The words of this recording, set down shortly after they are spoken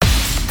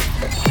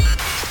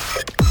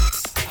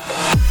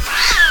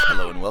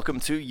welcome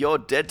to You're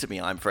Dead to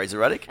Me. I'm Fraser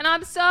Ruddick. And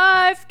I'm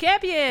Soph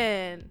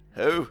Campion.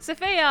 Who?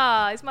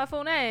 Sophia is my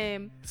full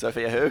name.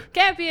 Sophia who?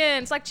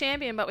 Campion. It's like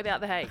champion, but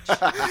without the H.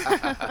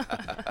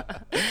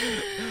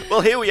 Well,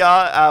 here we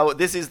are.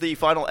 This is the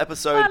final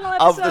episode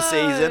of the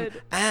season.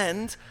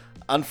 And,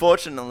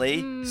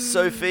 unfortunately,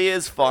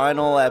 Sophia's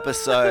final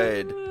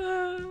episode.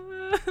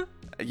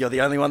 You're the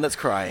only one that's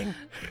crying.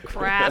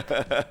 Crap.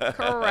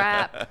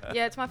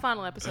 Yeah, it's my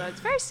final episode.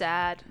 It's very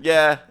sad.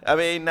 Yeah, I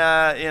mean,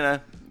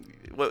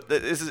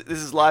 this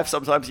is life.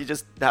 Sometimes you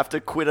just have to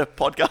quit a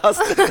podcast.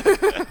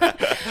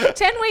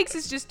 10 weeks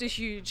is just a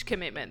huge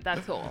commitment.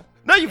 That's all.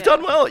 No, you've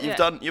done well. You've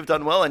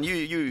done well, and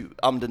you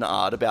ummed and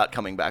ahed about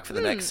coming back for the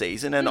next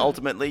season, and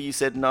ultimately you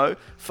said no,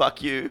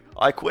 fuck you,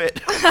 I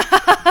quit.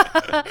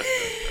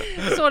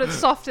 Sort of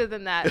softer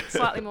than that,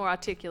 slightly more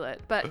articulate,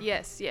 but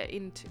yes, yeah,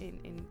 in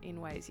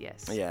ways,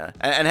 yes. Yeah,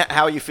 and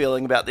how are you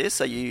feeling about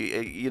this? Are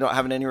you not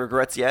having any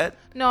regrets yet?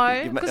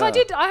 No, because I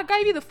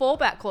gave you the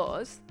fallback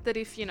clause that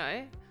if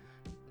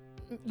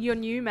your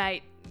new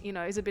mate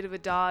is a bit of a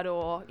dud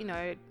or,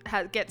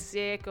 gets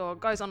sick or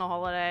goes on a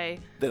holiday.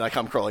 Then I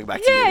come crawling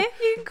back to you. Yeah,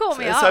 you can call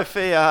me up.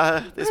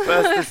 Sophia,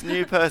 this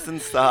new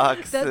person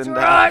sucks. That's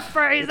right,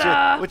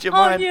 Fraser. Would you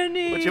On your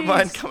knees. Would you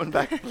mind coming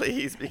back,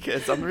 please?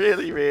 Because I'm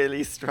really,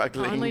 really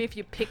struggling. Only if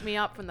you pick me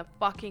up from the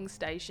fucking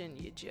station,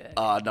 you jerk.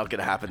 Oh, not going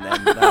to happen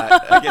then. No,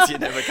 I guess you're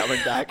never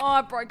coming back. Oh,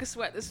 I broke a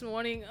sweat this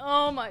morning.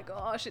 Oh my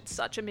gosh, it's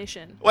such a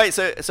mission. Wait,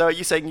 so are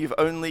you saying you've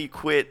only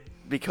quit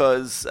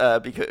because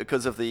of the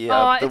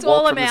it's walk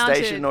all from amounted. the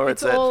station, or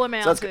it's all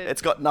amounted. So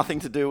it's got nothing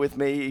to do with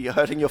me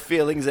hurting your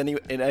feelings in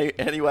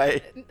any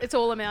way. It's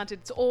all amounted.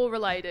 It's all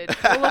related.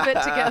 All of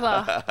it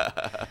together.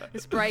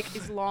 This break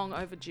is long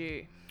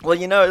overdue. Well,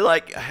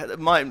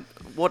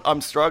 what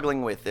I'm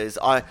struggling with is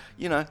I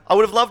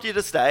would have loved you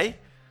to stay,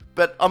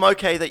 but I'm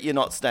okay that you're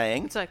not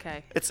staying. It's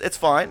okay. It's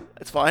fine.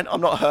 It's fine. I'm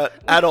not hurt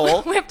at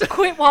all. We have to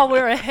quit while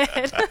we're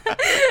ahead.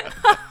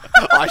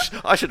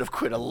 I should have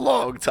quit a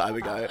long time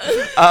ago.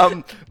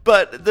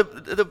 But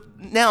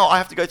now I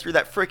have to go through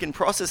that freaking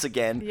process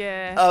again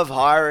of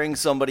hiring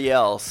somebody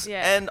else.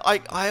 Yeah. And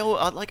I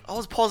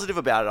was positive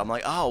about it. I'm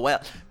like, oh wow,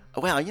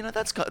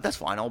 that's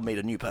fine. I'll meet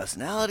a new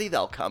personality.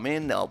 They'll come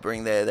in. They'll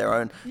bring their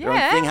own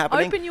thing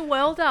happening. Open your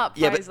world up.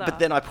 Yeah, Fraser. but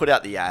then I put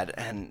out the ad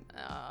and.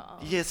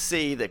 You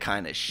see the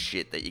kind of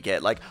shit that you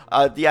get. Like,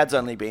 the ad's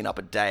only been up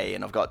a day,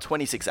 and I've got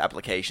 26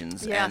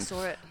 applications. Yeah, and I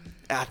saw it.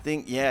 I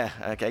think,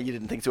 okay, you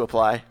didn't think to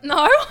apply? No.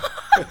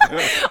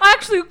 I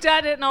actually looked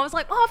at it, and I was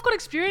like, I've got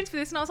experience for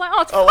this. And I was like,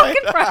 it's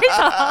fucking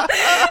Fraser.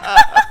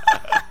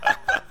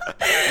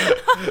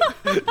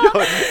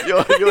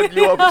 your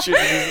new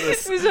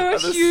opportunities. It was a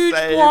huge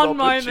blonde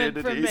moment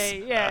for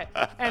me. Yeah.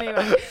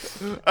 Anyway,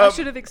 I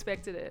should have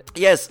expected it.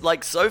 Yes,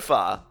 so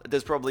far,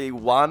 there's probably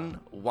one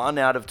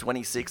out of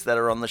 26 that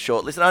are on the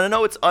shortlist. And I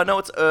know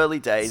it's early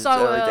days. So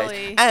it's early early.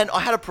 days. And I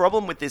had a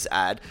problem with this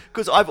ad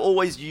because I've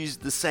always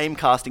used the same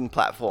casting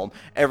platform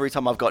every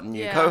time I've gotten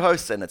new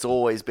co-hosts, and it's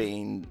always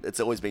been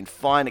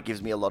fine. It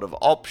gives me a lot of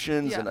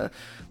options and a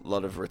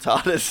lot of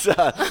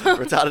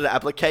retarded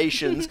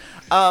applications.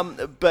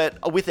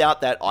 But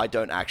without that, I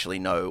don't actually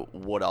know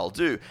what I'll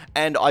do.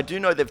 And I do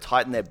know they've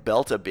tightened their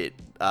belt a bit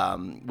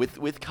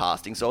with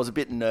casting, so I was a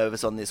bit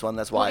nervous on this one.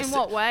 That's why. In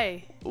what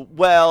way?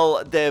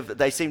 Well,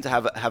 they seem to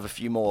have a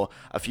few more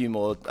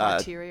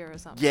criteria or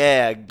something.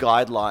 Yeah,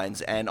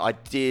 guidelines, and I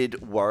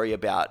did worry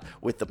about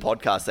with the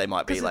podcast they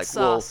might be like,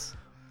 sus.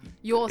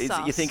 You're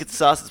sus. You think it's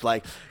sus? It's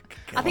like.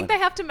 I think they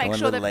have to make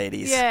sure that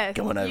ladies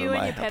going over you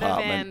my and your pet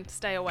apartment, van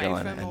stay away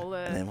from all the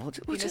and then we'll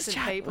just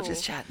chat. people. We'll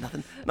just chat.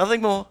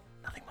 Nothing more.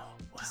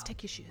 Just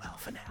take your shoes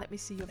off. For now. Let me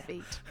see your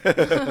feet.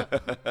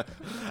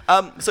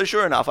 So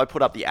sure enough, I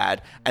put up the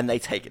ad and they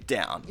take it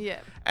down. Yeah.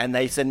 And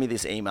they send me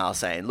this email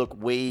saying, look,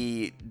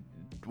 we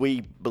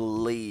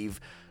believe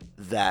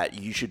that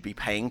you should be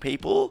paying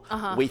people.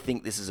 We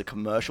think this is a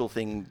commercial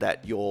thing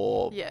that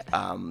you're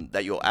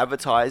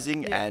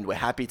advertising, and we're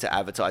happy to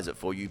advertise it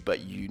for you,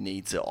 but you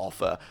need to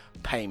offer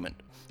payment.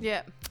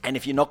 Yeah. And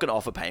if you're not going to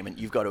offer payment,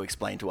 you've got to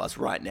explain to us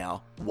right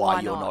now why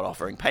you're not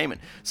offering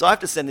payment. So I have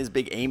to send this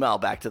big email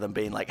back to them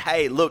being like,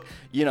 hey, look,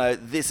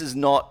 this is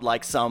not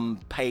like some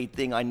paid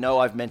thing. I know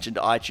I've mentioned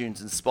iTunes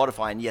and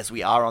Spotify, and yes,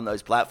 we are on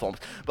those platforms,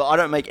 but I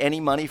don't make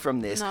any money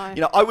from this.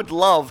 No. I would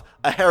love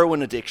a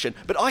heroin addiction,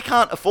 but I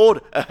can't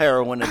afford a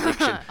heroin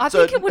addiction. I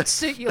think it would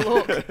suit your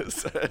look.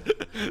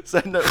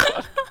 so no.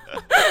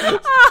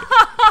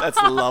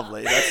 That's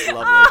lovely.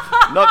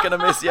 Not going to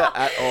miss you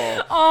at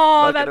all.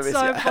 Oh, that's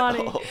so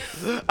funny.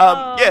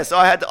 So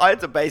I had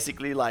to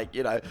basically I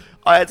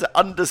had to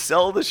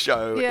undersell the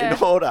show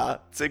in order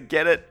to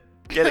get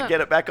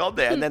it back on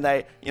there. And then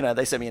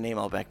they sent me an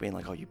email back being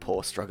like, oh, you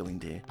poor struggling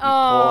dear.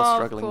 Poor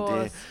struggling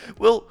dear.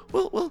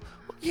 Well,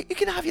 you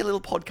can have your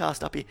little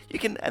podcast up here. You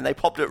can, and they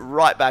popped it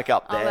right back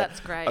up there. Oh, that's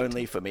great.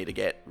 Only for me to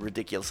get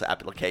ridiculous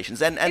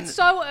applications. And it's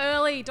so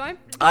early. Don't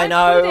I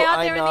know, put it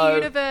out there in the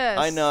universe.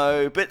 I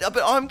know, but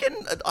I'm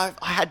getting. I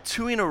had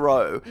 2 in a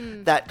row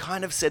that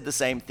kind of said the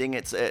same thing.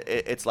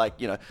 It's like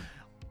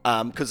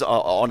because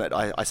on it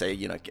I say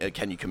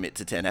can you commit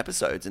to 10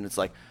 episodes, and it's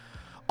like.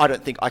 I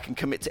don't think I can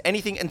commit to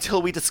anything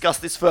until we discuss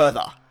this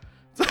further.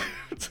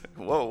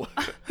 Whoa.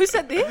 Who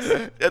said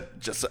this?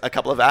 Just a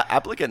couple of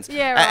applicants.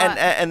 Yeah, right.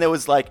 And there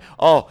was like,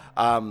 well,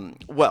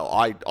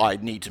 I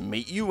need to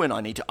meet you and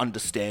I need to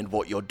understand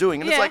what you're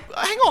doing. And it's like,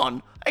 hang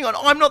on.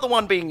 I'm not the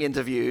one being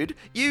interviewed.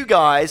 You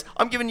guys,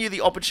 I'm giving you the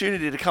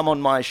opportunity to come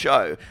on my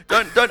show.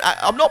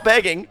 I'm not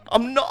begging.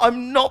 I'm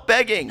not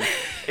begging.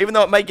 Even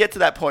though it may get to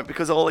that point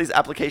because all these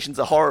applications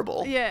are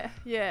horrible. Yeah.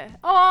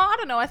 Oh, I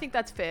don't know. I think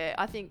that's fair.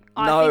 I think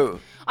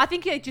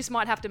you just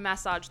might have to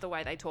massage the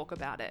way they talk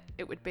about it.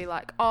 It would be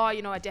like,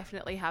 I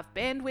definitely have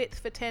bandwidth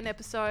for 10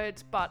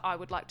 episodes, but I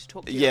would like to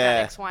talk to you about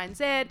X, Y, and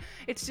Z.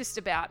 It's just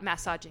about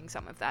massaging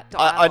some of that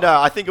dialogue. I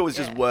know. I think it was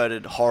just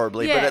worded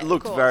horribly, but it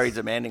looked very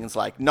demanding. It's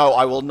like, no,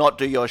 I will not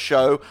do your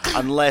show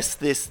unless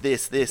this.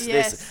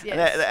 Yes.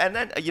 And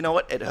then, you know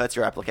what? It hurts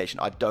your application.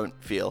 I don't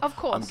feel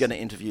I'm going to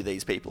interview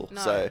these people.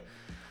 No. So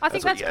I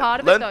think that's part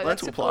of it, though. Learn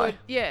to apply.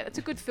 That's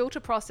a good filter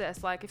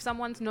process. Like, if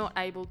someone's not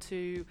able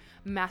to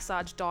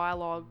massage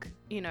dialogue,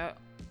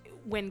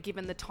 when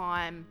given the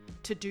time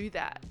to do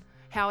that,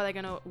 how are they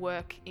going to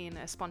work in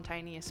a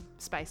spontaneous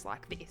space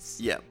like this?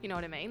 Yeah. You know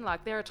what I mean?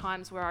 Like, there are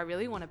times where I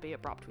really want to be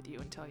abrupt with you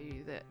and tell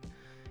you that,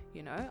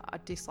 I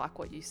dislike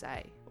what you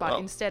say. But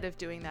instead of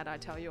doing that, I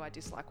tell you I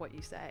dislike what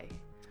you say.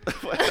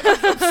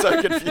 I'm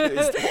so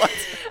confused. What?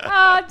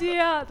 Oh,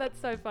 dear. That's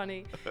so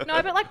funny.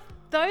 No, but, like,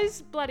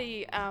 those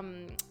bloody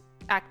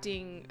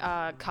acting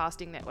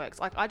casting networks,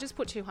 like, I just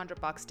put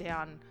 $200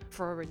 down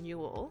for a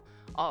renewal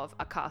of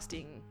a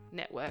casting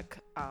network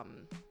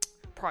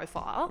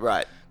profile.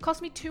 Right.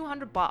 Cost me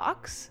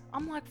 $200.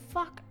 I'm like,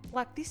 fuck,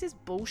 like, this is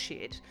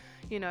bullshit.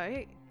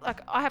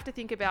 Like, I have to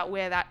think about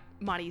where that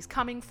money's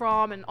coming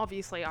from, and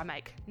obviously I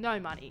make no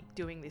money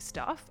doing this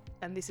stuff,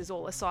 and this is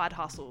all a side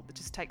hustle that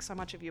just takes so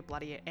much of your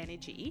bloody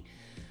energy.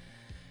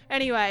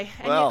 Anyway.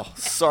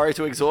 Sorry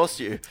to exhaust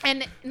you.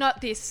 And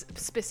not this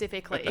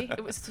specifically.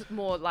 It was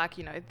more like,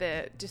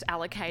 the just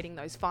allocating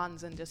those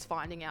funds and just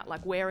finding out,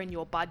 like, where in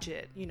your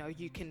budget,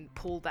 you can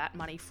pull that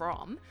money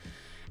from.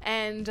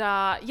 And,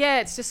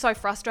 it's just so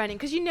frustrating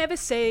because you never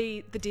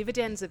see the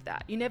dividends of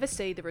that. You never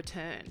see the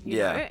return, you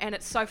know? And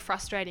it's so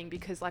frustrating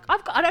because, like,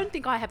 I don't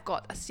think I have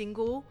got a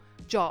single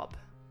job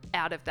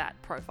out of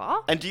that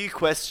profile. And do you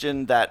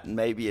question that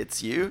maybe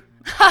it's you?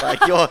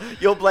 Like,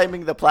 you're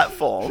blaming the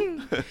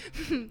platform.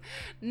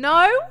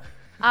 No.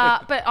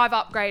 But I've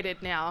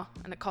upgraded now,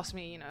 and it cost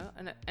me,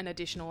 an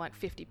additional like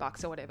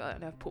 $50 or whatever,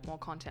 and I've put more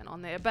content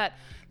on there. But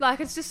like,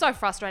 it's just so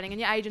frustrating. And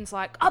your agent's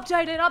like,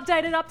 update it,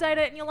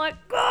 and you're like,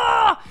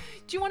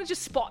 do you want to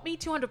just spot me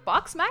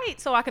 $200, mate,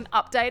 so I can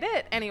update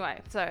it?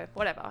 Anyway, so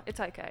whatever, it's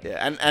okay.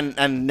 Yeah,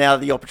 and now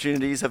the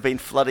opportunities have been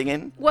flooding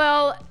in.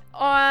 Well,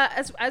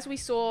 as we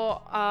saw,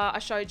 I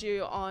showed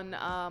you on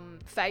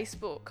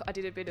Facebook. I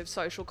did a bit of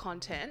social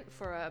content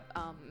for a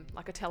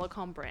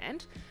telecom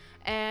brand.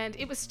 And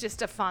it was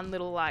just a fun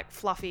little, like,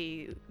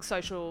 fluffy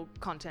social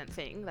content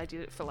thing. They did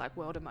it for, like,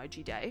 World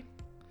Emoji Day.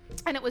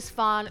 And it was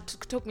fun. It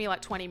took me,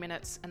 like, 20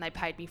 minutes, and they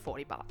paid me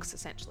 $40,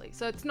 essentially.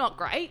 So it's not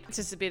great. It's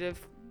just a bit of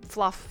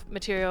fluff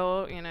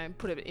material,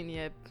 put it in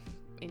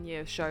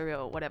your show reel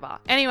or whatever.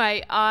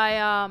 Anyway,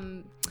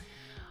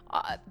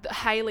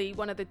 Hayley,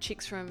 one of the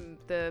chicks from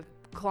the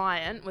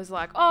client, was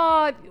like,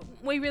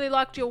 we really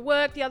liked your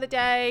work the other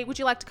day. Would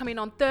you like to come in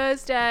on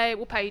Thursday?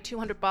 We'll pay you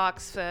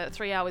 $200 for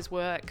 3 hours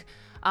work.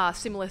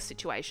 Similar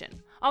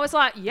situation. I was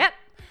like, yep,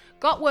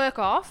 got work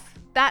off.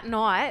 That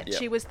night,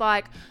 She was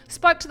like,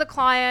 spoke to the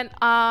client,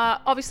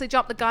 obviously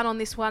jumped the gun on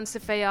this one,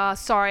 Sophia,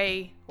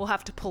 sorry, we'll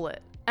have to pull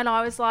it. And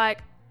I was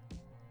like,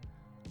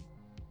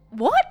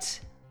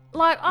 what?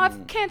 Like,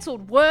 I've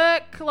cancelled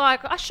work,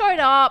 like, I showed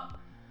up,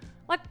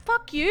 like,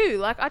 fuck you.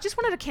 Like, I just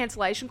wanted a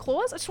cancellation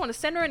clause. I just want to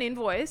send her an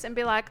invoice and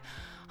be like,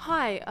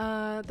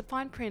 hi, the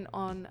fine print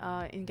on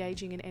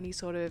engaging in any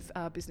sort of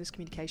business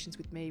communications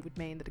with me would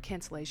mean that a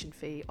cancellation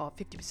fee of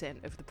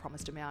 50% of the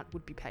promised amount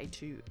would be paid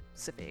to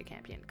Sophia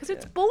Campion. Because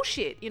it's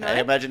bullshit, Hey,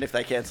 imagine if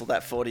they cancelled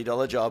that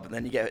 $40 job and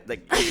then you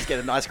just get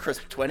a nice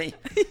crisp 20.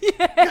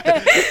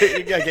 Yeah.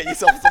 You go get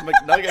yourself some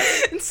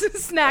McNuggets. And some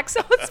snacks.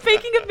 So,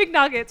 speaking of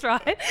McNuggets,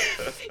 right?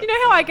 You know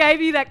how I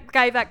gave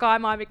that guy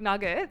my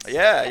McNuggets?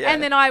 Yeah.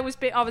 And then I was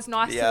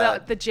nice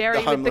to the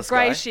Jerry with the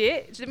grey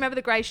shit. Do you remember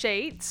the grey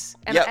sheets?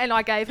 And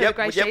I gave her the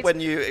grey sheets. When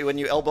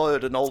you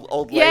elbowed an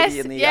old lady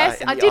in the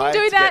yes, I didn't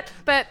do that,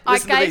 but I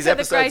gave her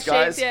the grey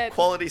sheets. Yeah.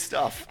 Quality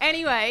stuff.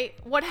 Anyway,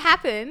 what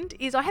happened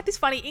is I had this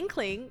funny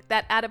inkling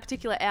that at a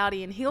particular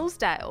Audi in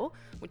Hillsdale,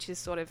 which is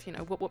sort of,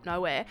 whoop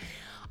nowhere,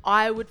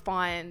 I would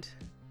find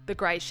the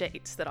grey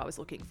sheets that I was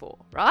looking for,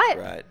 right?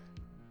 Right.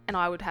 And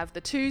I would have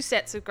the 2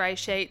 sets of grey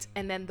sheets,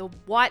 and then the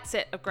white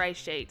set of grey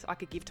sheets I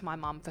could give to my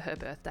mum for her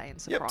birthday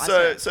and surprise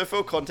her. So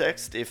for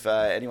context, if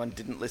anyone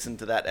didn't listen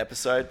to that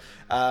episode,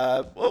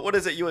 what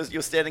is it?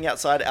 You're standing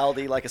outside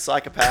Aldi like a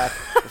psychopath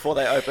before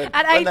they open.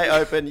 When they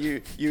open,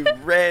 you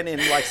ran in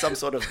like some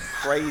sort of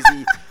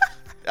crazy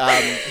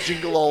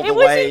jingle all the It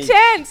was way.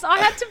 intense. I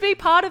had to be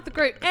part of the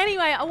group.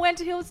 Anyway, I went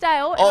to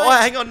Hillsdale.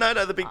 Hang on, no.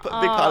 The big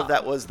part of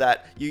that was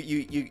that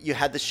you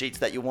had the sheets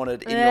that you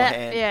wanted in your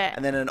hand,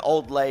 and then an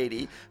old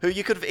lady who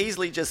you could have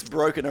easily just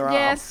broken her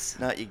arm.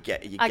 No,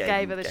 I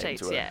gave her the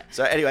sheets. Yeah.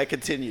 So anyway,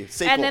 continue.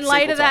 And then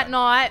later that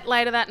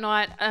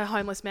night, a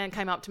homeless man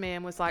came up to me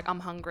and was like, "I'm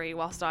hungry,"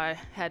 whilst I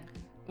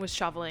was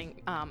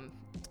shoveling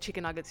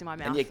chicken nuggets in my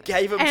mouth. And you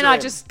gave him and I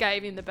just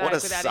gave him the bag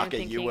without even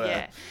thinking. You were.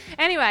 Yeah.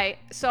 Anyway,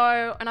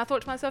 and I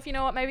thought to myself, you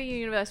know what, maybe the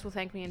universe will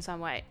thank me in some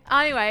way.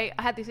 Anyway,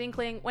 I had this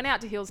inkling, went out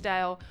to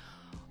Hillsdale,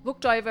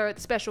 looked over at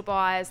the special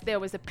buys. There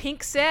was a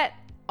pink set,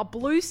 a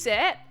blue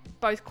set,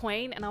 both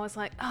Queen, and I was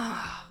like,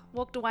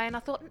 walked away and I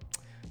thought,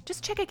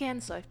 just check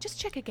again, Soph, just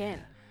check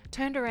again.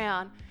 Turned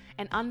around.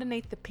 And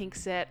underneath the pink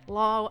set,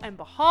 lo and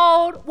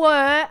behold,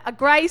 were a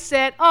grey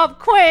set of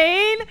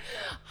Queen,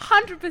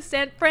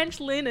 100% French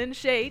linen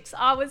sheets.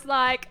 I was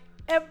like,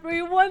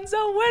 everyone's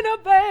a winner,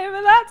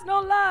 baby. That's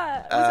not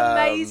lie. It was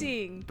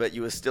amazing. But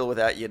you were still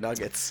without your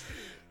nuggets.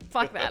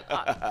 Fuck that.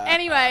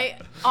 Anyway,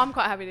 I'm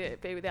quite happy to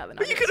be without the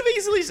nuggets. But you could have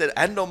easily said,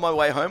 and on my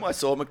way home, I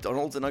saw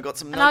McDonald's and I got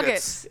some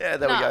nuggets. Yeah,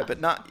 there we go.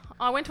 But no.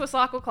 I went to a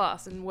cycle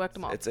class and worked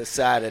them off. It's a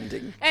sad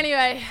ending.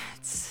 Anyway,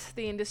 it's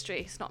the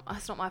industry. It's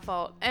not my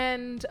fault.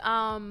 And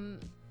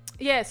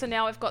so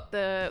now I've got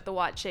the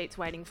white sheets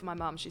waiting for my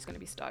mum. She's going to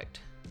be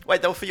stoked.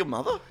 Wait, they were for your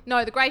mother?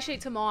 No, the grey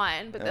sheets are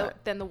mine, but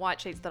then the white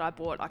sheets that I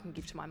bought, I can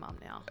give to my mum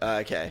now.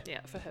 Okay.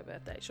 Yeah, for her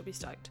birthday. She'll be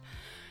stoked.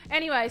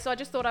 Anyway, so I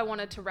just thought I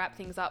wanted to wrap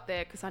things up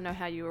there because I know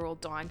how you were all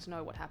dying to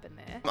know what happened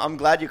there. I'm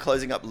glad you're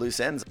closing up loose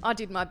ends. I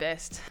did my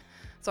best.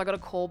 So I got a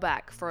call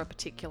back for a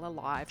particular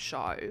live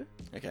show.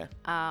 Okay.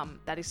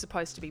 That is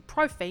supposed to be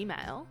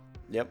pro-female.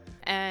 Yep.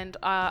 And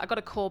I got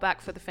a call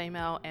back for the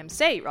female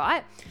MC,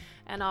 right?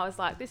 And I was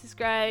like, this is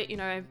great. You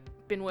know,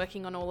 been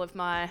working on all of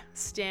my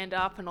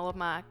stand-up and all of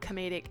my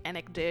comedic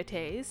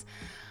anecdotes.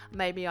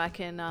 Maybe I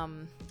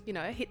can,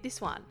 hit this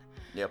one.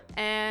 Yep.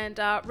 And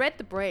read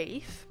the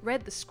brief,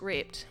 read the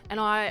script, and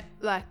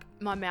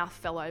my mouth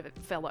fell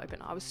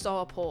open. I was so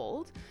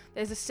appalled.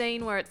 There's a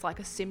scene where it's like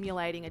a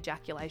simulating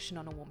ejaculation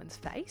on a woman's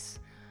face.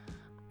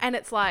 And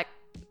it's like,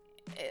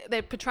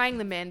 they're portraying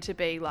the men to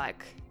be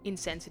like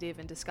insensitive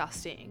and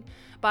disgusting.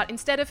 But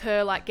instead of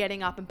her like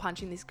getting up and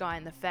punching this guy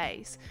in the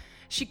face,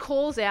 she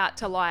calls out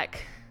to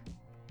like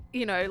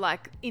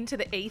into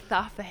the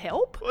ether for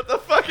help. What the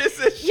fuck is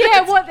this shit?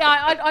 Yeah,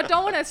 I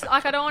don't want to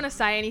I don't want to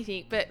say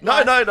anything, but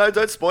no,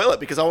 don't spoil it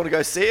because I want to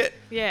go see it.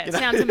 Yeah, it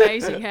sounds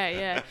amazing. Hey,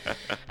 yeah.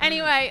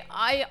 Anyway,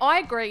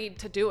 I agreed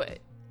to do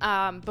it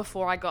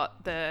before I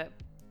got the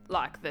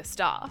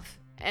stuff.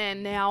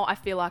 And now I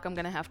feel like I'm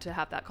going to have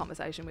that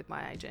conversation with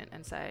my agent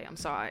and say, I'm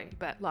sorry,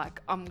 but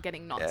like I'm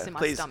getting knots in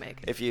my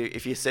stomach. If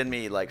you send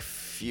me like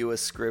fewer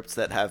scripts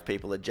that have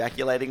people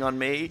ejaculating on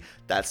me,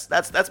 that's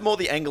more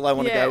the angle I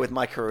want to go with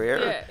my career.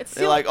 Yeah, it's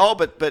they're like, oh,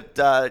 but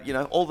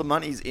all the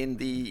money's in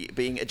the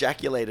being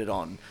ejaculated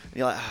on. And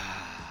you're like,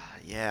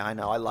 yeah, I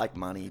know, I like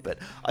money, but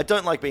I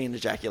don't like being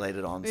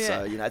ejaculated on. Yeah.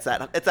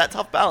 So, it's that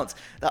tough balance,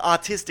 the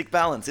artistic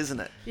balance, isn't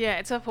it? Yeah,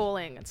 it's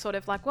appalling. It's sort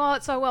of like, well,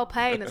 it's so well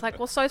paid. And it's like,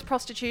 well, so's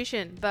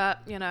prostitution, but,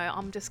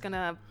 I'm just going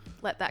to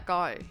let that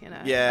go,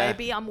 Yeah.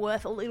 Maybe I'm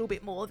worth a little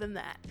bit more than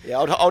that. Yeah,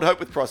 I would hope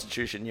with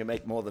prostitution you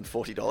make more than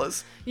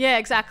 $40. Yeah,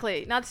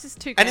 exactly. Now, this is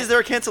too. And is there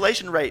a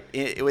cancellation rate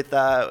with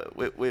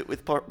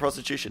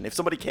prostitution? If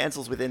somebody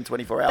cancels within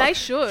 24 hours, they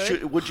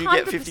should. Would you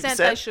get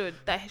 50%?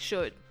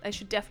 They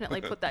should definitely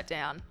put that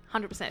down.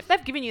 100%. If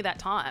they've given you that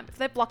time, if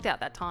they've blocked out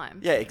that time.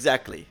 Yeah,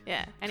 exactly.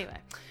 Yeah. Anyway,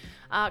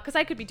 because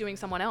they could be doing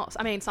something else.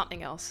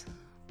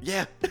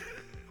 Yeah.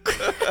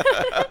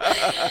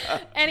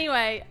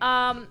 Anyway,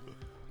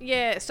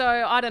 yeah, so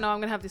I don't know. I'm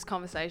going to have this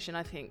conversation,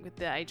 I think, with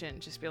the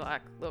agent. Just be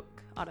like,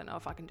 look, I don't know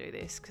if I can do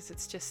this because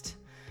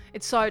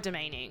it's so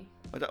demeaning.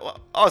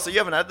 So you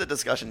haven't had the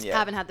discussion yet? I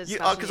haven't had the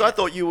discussion because I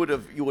thought you would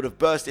have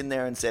burst in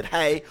there and said,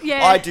 hey,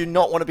 I do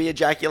not want to be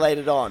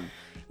ejaculated on.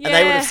 Yeah. And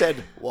they would have said,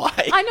 why?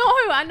 I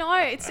know.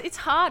 It's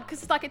hard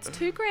because it's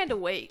 $2,000 a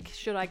week.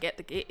 Should I get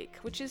the gig?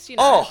 Which is,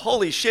 Oh,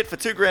 holy shit! For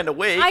 $2,000 a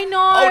week, I know.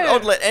 I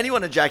would let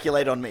anyone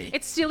ejaculate on me.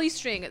 It's silly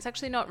string. It's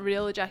actually not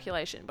real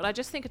ejaculation, but I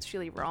just think it's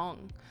really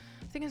wrong.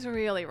 I think it's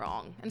really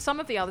wrong. And some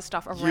of the other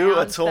stuff around you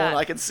are torn. That,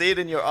 I can see it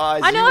in your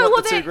eyes. I know. You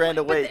want the $2,000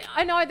 a week.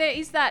 I know there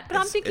is that, but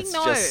I'm thinking it's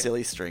no. It's just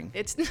silly string.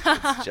 It's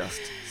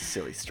just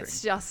silly string.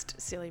 It's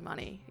just silly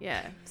money.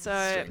 Yeah.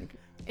 So. String.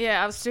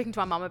 Yeah, I was speaking to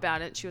my mum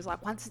about it. She was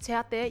like, once it's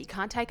out there, you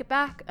can't take it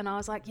back. And I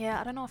was like,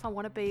 yeah, I don't know if I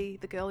want to be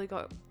the girl who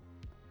got,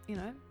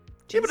 Yeah,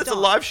 but it's a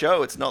live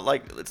show. It's not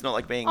like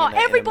being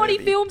everybody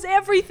in a movie. films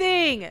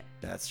everything.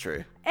 That's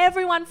true.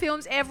 Everyone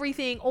films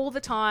everything all the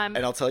time.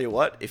 And I'll tell you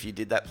what, if you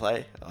did that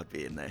play, I'd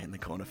be in there in the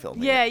corner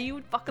filming. Yeah, you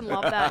would fucking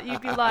love that.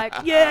 You'd be like,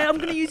 yeah, I'm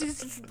gonna use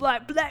this as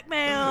like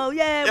blackmail.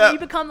 Yeah, when you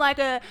become like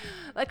a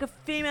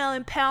female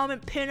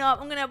empowerment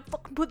pinup, I'm gonna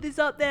fucking put this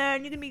up there,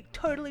 and you're gonna be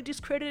totally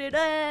discredited.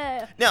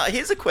 Now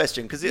here's a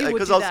question, because you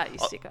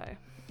sicko.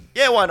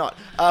 Yeah, why not?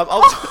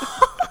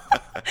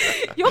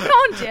 You're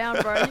going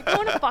down, bro. You're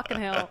going to fucking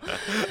hell.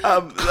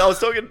 I was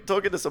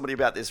talking to somebody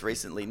about this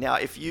recently. Now,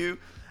 if you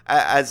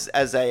as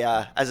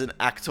an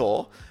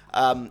actor,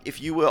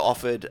 if you were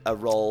offered a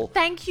role,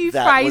 thank you,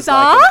 that Fraser. was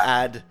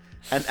like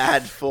an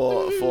ad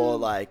for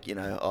like, you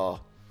know, oh,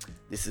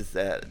 this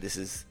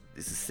is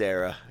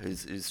Sarah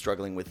who's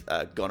struggling with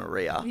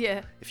gonorrhea.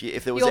 Yeah.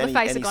 If there was You're any the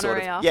face of any sort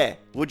gonorrhea. of, yeah,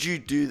 would you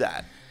do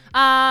that?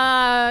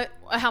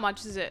 How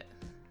much is it?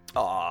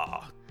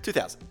 Oh,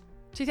 2,000.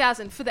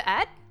 2,000 for the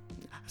ad?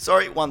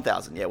 Sorry,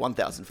 1,000. Yeah,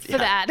 1,000 for the For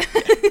the ad.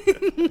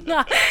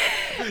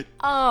 ad.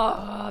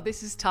 Oh,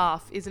 this is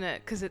tough, isn't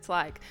it? Because it's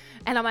like,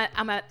 and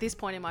I'm at this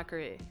point in my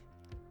career.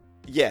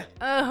 Yeah.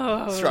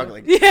 Oh.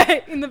 Struggling.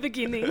 Yeah, in the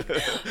beginning.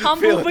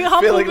 Humble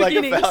feeling like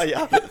beginnings. a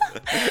failure.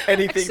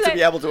 Anything to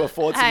be able to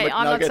afford some Hey, McNuggets.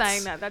 I'm not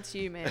saying that. That's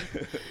you,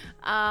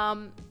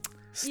 man.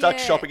 Stuck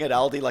yeah. shopping at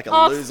Aldi like a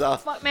Oh, loser.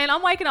 fuck, man,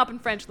 I'm waking up in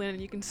French linen.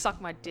 You can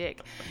suck my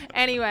dick.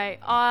 Anyway,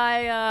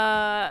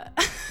 I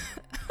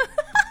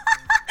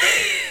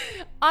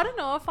don't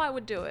know if I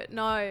would do it.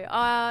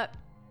 No.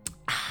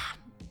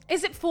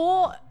 Is it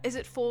for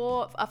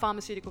a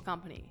pharmaceutical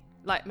company,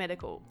 like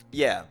medical?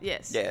 Yeah.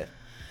 Yes. Yeah.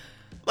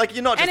 Like,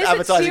 you're not just And is it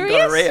advertising serious?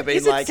 gonorrhea, being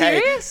Is it like,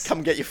 hey, serious?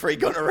 come get your free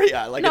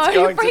gonorrhea. Like, No, it's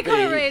going free to be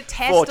gonorrhea for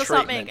test or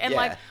something. treatment. And Yeah.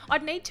 like,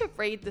 I'd need to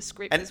read the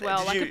script And as well.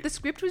 did Like, you- if the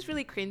script was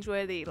really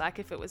cringeworthy, like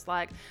if it was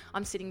like,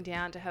 I'm sitting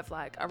down to have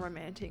like a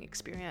romantic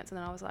experience, and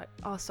then I was like,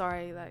 oh,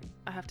 sorry, like,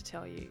 I have to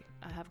tell you,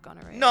 I have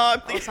gonorrhea. No, I'm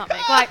or thinking-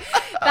 something. Like,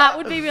 that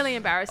would be really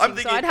embarrassing. I'm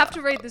thinking- so I'd have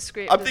to read the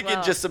script. I'm as thinking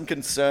well. just some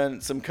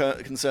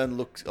concern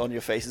looks on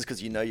your faces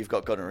because you know you've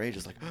got gonorrhea.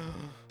 Just like,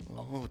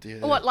 oh dear.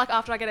 What, like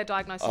after I get a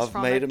diagnosis I've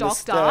from made a a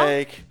doctor?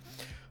 mistake.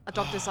 A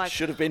doctor's like,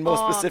 Should have been more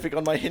 "Oh." specific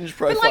on my Hinge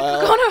But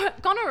profile.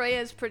 like gonorrhea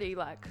is pretty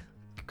like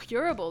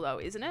curable though,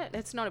 isn't it?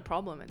 It's not a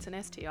problem. It's an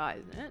STI,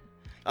 isn't it?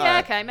 Yeah,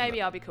 okay,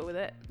 maybe I'll be cool with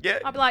it. Yeah.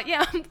 I'll be like,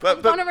 yeah, I'm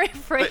But- gonorrhea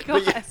free,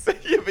 guys.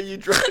 But you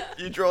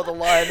draw the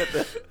line at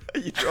the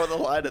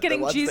Getting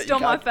the ones juiced that you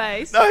on my can't-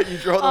 face. No, you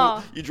draw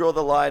Oh.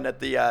 the line at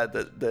the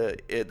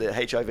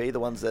HIV, the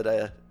ones that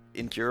are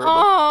incurable.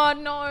 Oh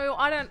no,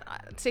 I don't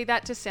see.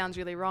 That just sounds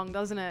really wrong,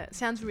 doesn't it? It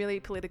sounds really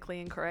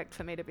politically incorrect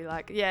for me to be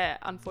like, yeah,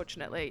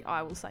 unfortunately,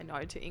 I will say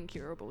no to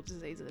incurable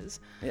diseases.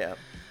 Yeah.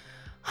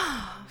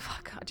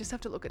 Fuck, I just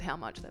have to look at how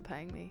much they're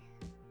paying me.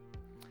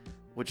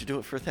 Would you do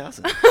it for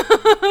 1,000?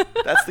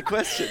 That's the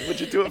question. Would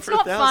you do it It's for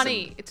not 1,000?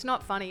 funny. It's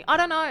not funny. I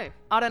don't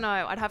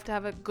know. I'd have to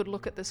have a good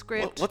look at the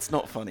script. What's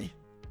not funny?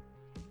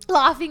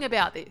 Laughing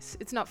about this.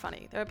 It's not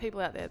funny. There are people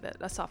out there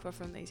that suffer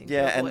from these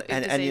Yeah, incurable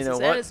and you diseases, know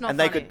and what? it's not And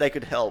funny. they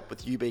could help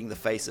with you being the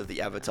face of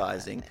the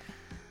advertising.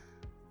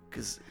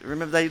 Because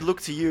remember, they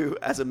look to you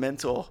as a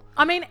mentor.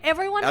 I mean,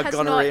 everyone Our has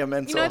gonorrhea not.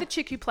 mentor. You know the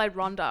chick who played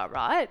Rhonda,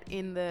 right?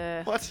 In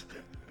the What?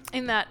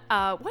 in that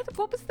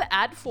what was the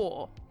ad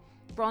for?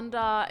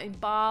 Rhonda in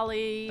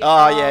Bali.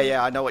 Oh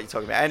yeah, I know what you're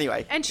talking about.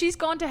 Anyway, And she's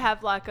gone to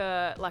have like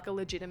a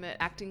legitimate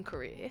acting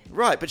career.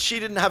 right, but she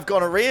didn't have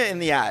gonorrhea in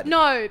the ad.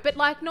 No, but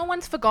like no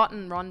one's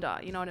forgotten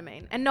Rhonda. You know what I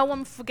mean? And no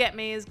one forget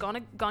me as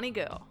Gonny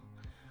Girl.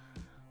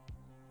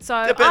 So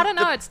I don't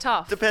know. It's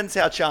tough. Depends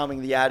how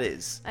charming the ad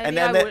is. Maybe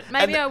I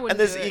wouldn't And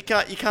there's, do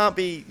it. you can't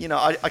be. You know,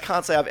 I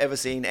can't say I've ever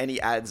seen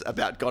any ads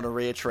about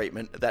gonorrhea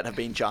treatment that have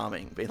been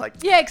charming. Being like,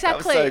 Yeah,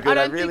 exactly. That was so good. I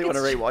I, don't really think want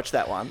to it's- rewatch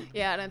that one.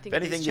 Yeah, I don't think.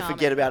 If anything, it's you charming.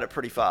 forget about it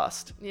pretty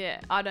fast. Yeah,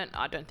 I don't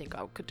think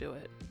I could do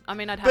it. I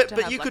mean, I'd have to.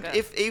 But have you like could,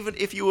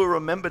 a, if you were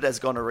remembered as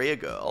gonorrhea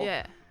girl.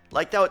 Yeah.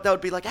 Like that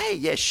would be like, hey,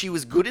 yeah, she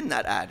was good in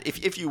that ad.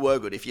 If you were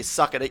good, if you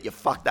suck at it, you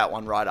fucked that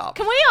one right up.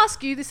 Can we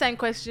ask you the same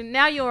question?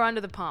 Now you're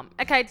under the pump.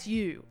 Okay, it's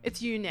you.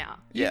 It's you now.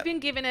 You've Yeah. been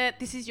given it.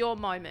 This is your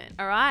moment,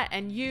 all right?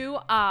 And you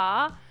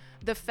are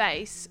the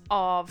face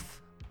of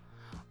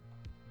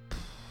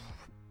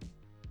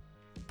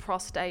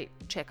prostate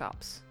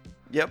checkups.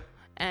 Yep,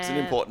 it's an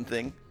And- important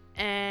thing.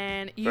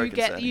 And Very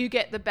concerning. you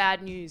get the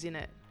bad news in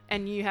it.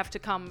 And you have to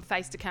come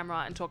face to camera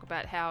and talk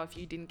about how if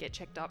you didn't get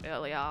checked up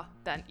earlier,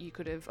 then you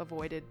could have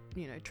avoided,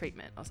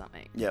 treatment or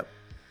something. Yep.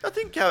 I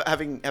think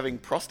having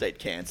prostate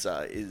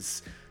cancer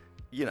is,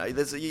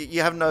 there's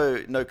you have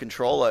no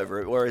control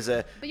over it. Whereas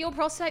But you're a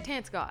prostate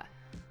cancer guy.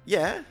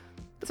 yeah,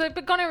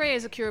 But gonorrhea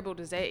is a curable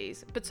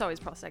disease, but so is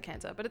prostate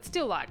cancer. But it's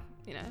still like,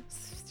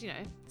 it's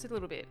a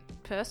little bit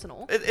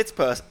personal. it's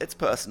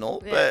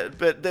personal, Yeah.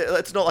 but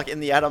it's not like in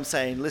the ad I'm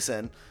saying,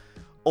 listen,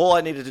 all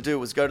I needed to do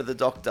was go to the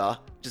doctor,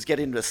 just get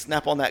him to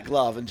snap on that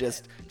glove and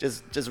just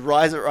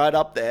rise it right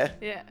up there.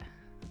 Yeah.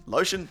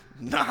 Lotion?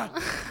 Nah.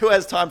 Who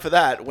has time for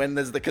that when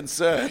there's the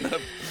concern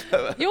of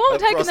You're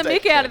taking the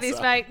prostate mick out of this,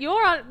 cancer?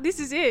 mate. This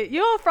is it.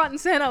 You're front and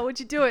center. Would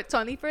you do it? It's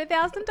only for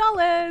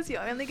 $1,000. You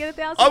only get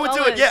 $1,000. I would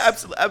do it, yeah,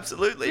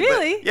 absolutely. but-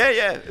 Really?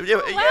 yeah.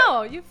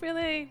 Wow, you've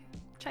really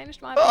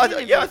changed my Oh,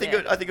 opinion. I think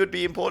it would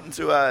be important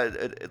to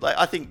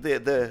I think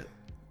the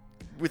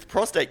with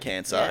prostate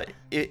cancer,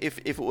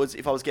 if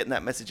I was getting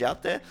that message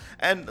out there,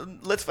 and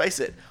let's face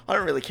it, I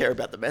don't really care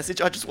about the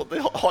message. I just want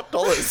the hot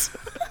dollars.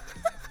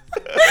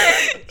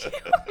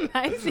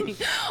 Amazing.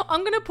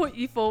 I'm going to put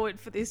you forward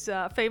for this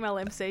female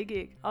MC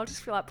gig. I'll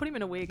just feel like, put him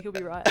in a wig. He'll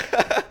be right.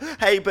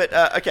 Hey, but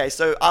okay,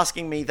 so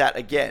asking me that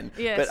again,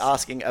 Yes. but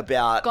asking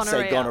about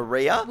say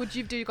gonorrhea. Would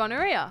you do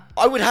gonorrhea?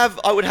 I would have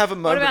a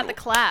moment. What about the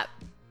clap?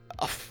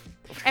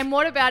 And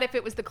what about if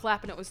it was the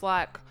clap and it was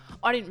like,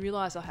 I didn't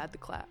realise I had the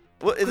clap.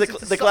 Well, the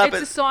It's clap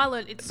it's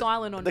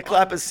silent on the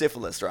clap is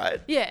syphilis,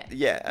 right? Yeah.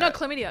 Yeah. No,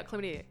 chlamydia.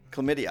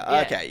 Chlamydia.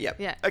 Yeah. Okay. Yep.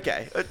 Yeah.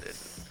 Okay.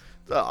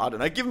 I don't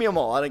know. Give me them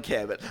all. I don't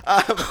care. But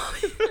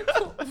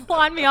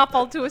Line me up.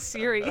 I'll do a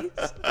series.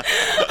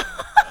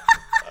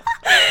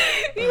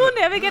 You will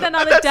never get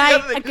another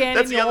date again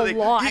in your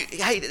life.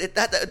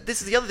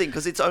 This is the other thing,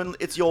 because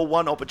it's your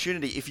one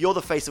opportunity. If you're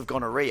the face of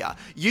gonorrhea,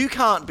 you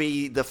can't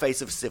be the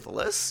face of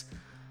syphilis.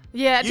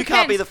 Yeah, you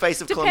can't be the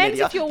face of depends chlamydia.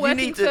 Depends if you're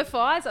working for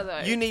Pfizer,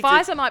 though.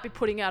 Pfizer might be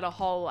putting out a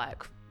whole,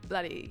 like,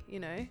 bloody,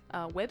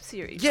 web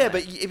series. Yeah,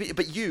 but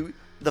you,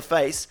 the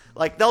face,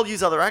 like, they'll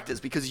use other actors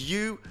because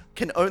you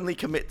can only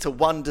commit to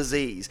one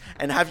disease.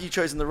 And have you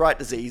chosen the right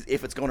disease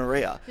if it's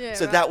gonorrhea? Yeah,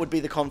 so right. that would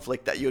be the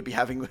conflict that you would be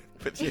having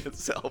with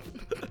yourself.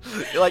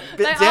 You're like,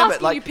 They're damn asking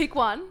it. Like, you pick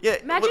one. Yeah,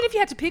 Imagine if you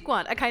had to pick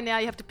one. Okay, now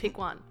you have to pick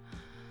one.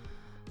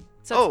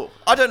 So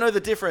I don't know the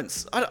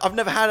difference. I've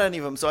never had any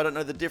of them, so I don't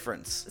know the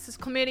difference. This is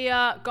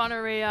chlamydia,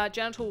 gonorrhea,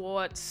 genital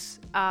warts,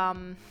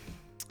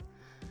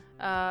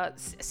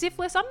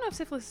 syphilis. I don't know if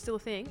syphilis is still a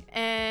thing.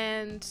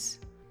 And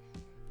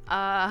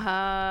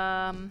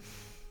I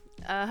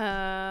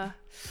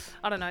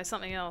don't know,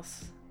 something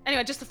else.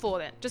 Anyway, just the 4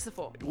 then. Just the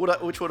 4.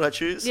 Which would I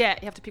choose? Yeah,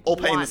 you have to pick all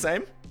one. All pain the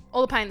same?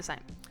 All the pain the same.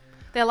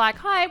 They're like,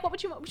 hi,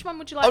 which one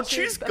would you like I'll to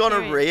choose experience?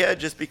 gonorrhea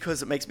just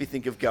because it makes me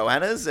think of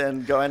goannas,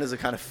 and goannas are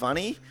kind of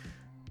funny.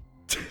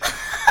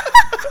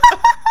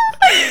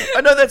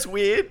 I know that's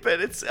weird, but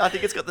I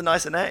think it's got the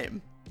nicer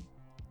name.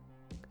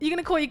 You're going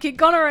to call your kid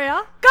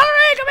gonorrhea?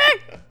 Gonorrhea, come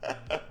here!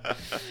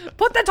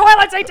 Put the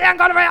toilet seat down,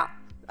 gonorrhea!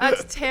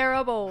 That's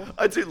terrible.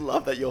 I do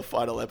love that your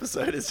final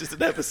episode is just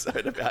an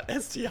episode about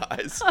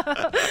STIs.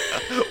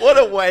 What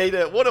a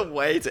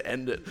way to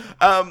end it.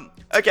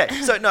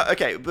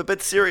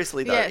 But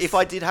seriously though, yes. If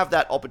I did have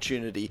that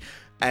opportunity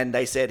and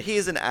they said,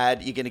 here's an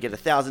ad, you're going to get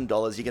 $1,000,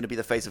 you're going to be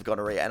the face of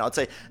gonorrhea, and I'd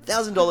say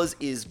 $1,000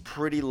 is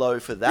pretty low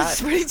for that.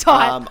 It's pretty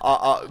tight.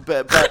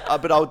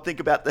 But I would think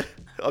about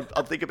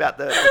I'd think about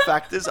the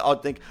factors.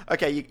 I'd think,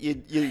 okay,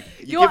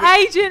 your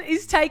agent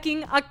is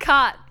taking a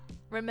cut.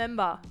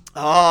 Remember.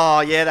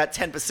 Oh yeah, that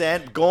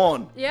 10%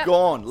 gone. Yep.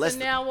 Gone. So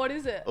now what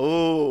is it?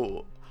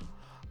 Oh,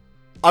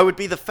 I would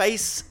be the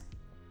face.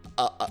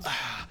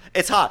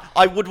 It's hard.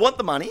 I would want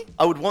the money,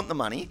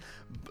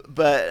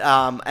 but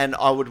and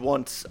I would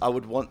want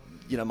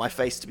my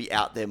face to be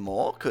out there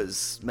more,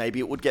 because maybe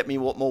it would get me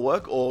more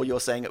work. Or you're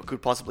saying it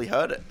could possibly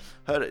hurt it.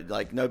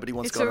 Like nobody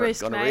wants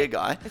gonorrhea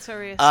guy. It's a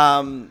risk.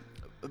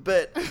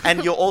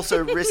 And you're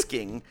also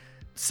risking,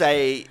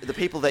 say, the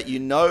people that you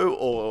know,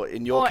 or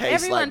in your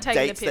case, like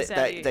dates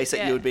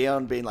that you would be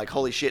on, being like,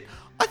 holy shit.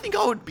 I think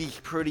I would be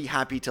pretty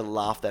happy to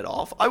laugh that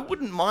off. I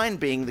wouldn't mind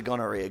being the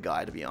gonorrhea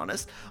guy, to be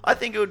honest. I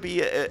think it would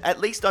be, at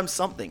least I'm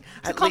something.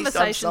 It's a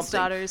conversation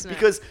starter, isn't it?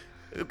 Because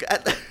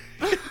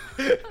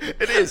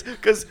it is,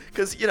 because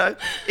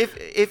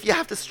if you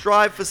have to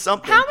strive for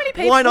something, how many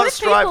people? Why not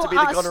strive to be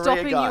the gonorrhea guy?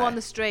 Stopping you on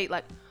the street,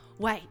 like,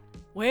 wait,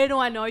 where do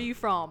I know you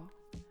from?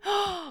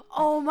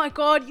 Oh my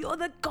god, you're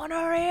the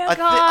gonorrhea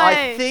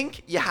guy. I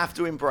think you have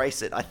to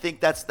embrace it. I think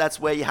that's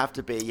where you have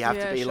to be. You have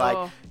to be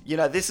like,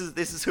 this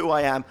is who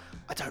I am.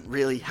 I don't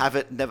really have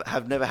it. Never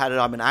had it.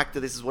 I'm an actor.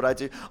 This is what I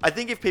do. I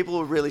think if people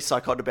were really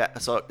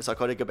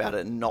psychotic about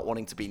it and not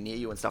wanting to be near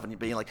you and stuff, and you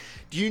being like,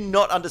 do you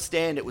not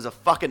understand? It was a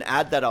fucking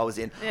ad that I was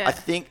in. Yeah. I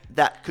think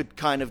that could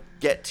kind of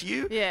get to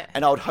you. Yeah.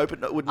 And I would hope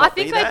it would not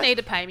be that. I think they'd need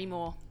to pay me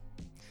more.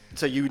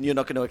 So you're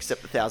not going to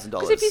accept the $1,000?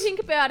 Because if you think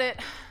about it,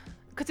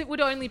 because it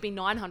would only be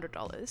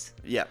 $900.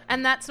 Yeah.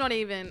 And that's not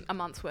even a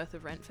month's worth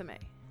of rent for me.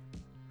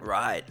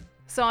 Right.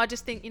 So I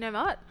just think, you know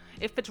what?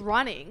 If it's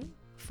running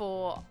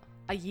for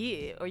a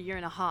year or a year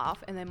and a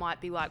half, and there might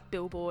be like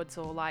billboards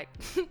or like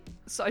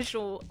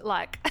social,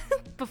 like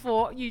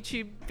before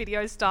YouTube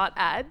videos start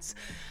ads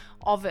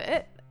of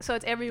it, so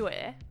it's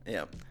everywhere.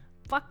 Yeah.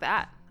 Fuck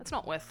that. That's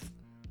not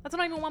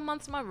even 1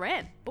 month of my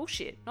rent.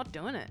 Bullshit. Not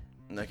doing it.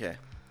 Okay.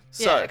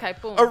 So, yeah, okay,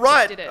 boom. All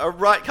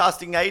right,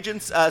 casting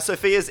agents.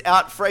 Sophia's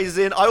out, Fraser's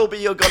in. I will be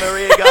your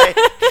gonorrhea guy.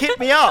 Hit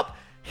me up.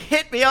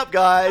 Hit me up,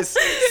 guys.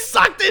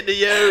 Sucked into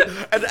you.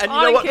 And you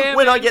know what?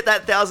 When I get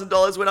that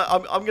 $1,000, when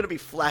I'm going to be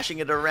flashing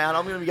it around.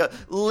 I'm going to be going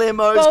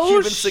limos,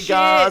 Cuban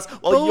cigars,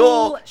 while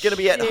you're going to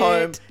be at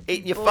home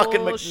eating your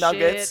fucking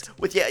McNuggets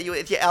with your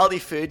Aldi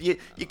food.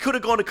 You could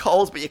have gone to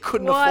Coles, but you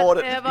couldn't afford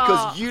it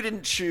because you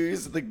didn't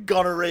choose the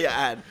gonorrhea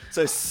ad.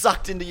 So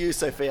sucked into you,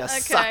 Sophia. Okay.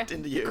 Sucked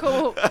into you.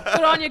 Cool.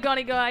 Good on you,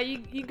 Gonny guy.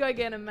 You go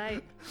get him,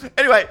 mate.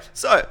 Anyway,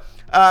 so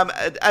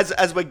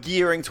as we're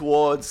gearing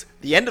towards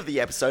the end of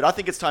the episode, I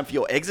think it's time for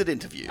your exit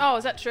interview. Oh,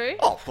 is that true?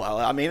 Oh, well,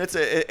 I mean,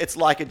 it's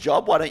like a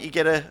job. Why don't you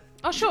get a...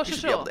 Oh, sure.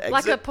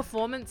 Like a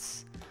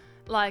performance,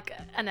 like,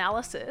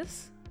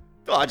 analysis.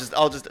 Oh,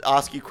 I'll just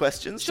ask you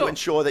questions to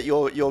ensure that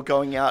you're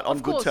going out on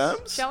good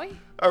terms. Shall we?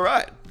 All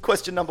right.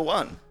 Question number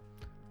 1.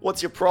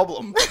 What's your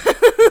problem? Is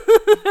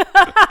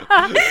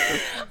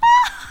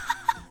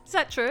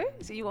that true?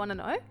 So you want to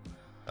know?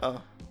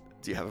 Oh,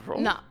 do you have a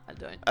problem? No, I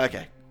don't.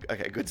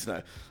 Okay, good to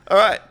know. All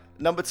right,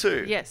 number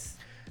 2. Yes.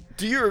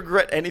 Do you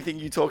regret anything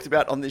you talked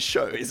about on this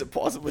show? Is it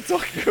possible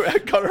talking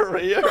about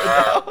gonorrhea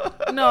now?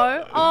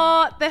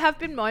 No. There have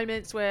been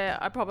moments where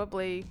I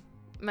probably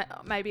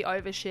maybe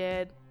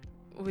overshared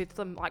with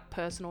some like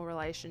personal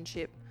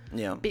relationship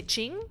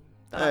bitching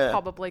that I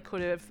probably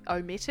could have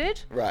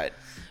omitted. Right.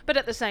 But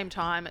at the same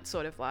time, it's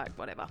sort of like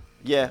whatever.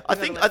 Yeah, I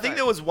think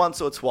there was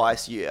once or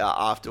twice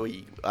after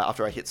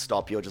I hit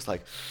stop, you're just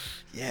like,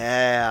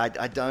 yeah,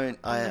 I don't,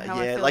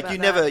 like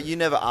you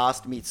never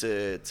asked me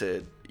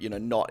to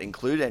not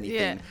include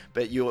anything,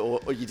 but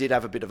you did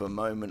have a bit of a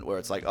moment where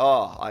it's like,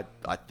 oh,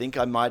 I think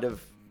I might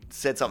have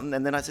said something,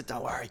 and then I said,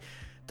 don't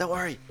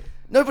worry.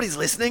 Nobody's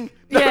listening.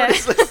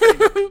 Nobody's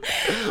listening.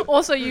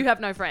 Also, you have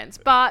no friends,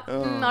 but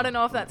I don't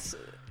know if that's.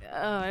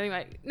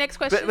 Anyway, next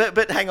question.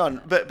 But hang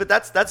on. But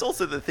that's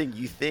also the thing.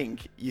 You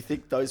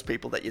think those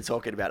people that you're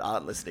talking about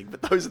aren't listening,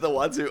 but those are the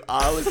ones who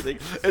are listening.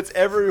 It's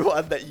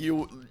everyone that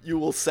you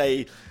will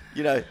say,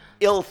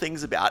 ill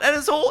things about, and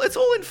it's all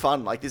in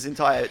fun. Like this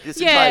entire show,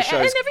 and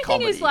everything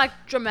comedy. is like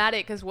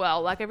dramatic as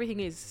well. Like everything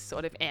is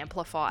sort of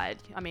amplified.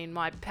 I mean,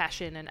 my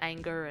passion and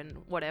anger and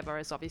whatever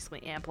is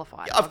obviously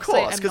amplified. Yeah, of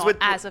course, because we're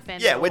as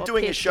offended. Yeah, we're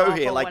doing a show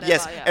here. Like,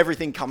 whatever,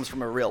 everything comes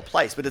from a real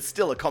place, but it's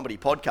still a comedy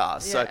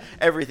podcast, so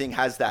everything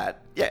has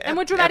that. Yeah, and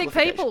we're dramatic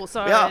people,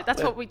 so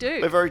that's what we do.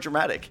 We're very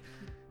dramatic.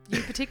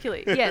 You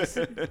particularly, yes.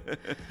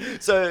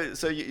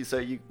 So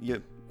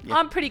you. Yeah.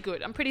 I'm pretty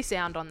good. I'm pretty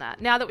sound on that.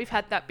 Now that we've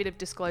had that bit of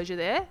disclosure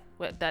there,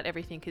 that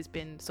everything has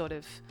been sort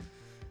of...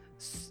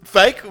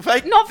 Fake?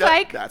 Not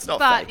fake. That's not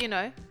fake.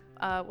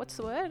 But, what's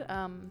the word?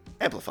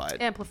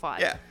 Amplified. Amplified.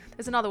 Yeah.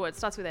 There's another word.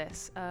 Starts with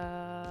S.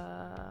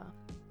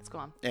 It's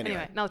gone.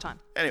 Anyway, another time.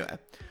 Anyway.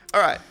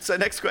 All right. So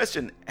next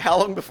question. How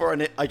long before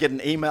I get an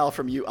email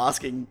from you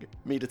asking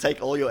me to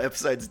take all your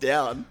episodes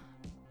down?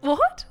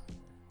 What?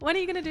 When are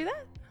you going to do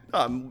that?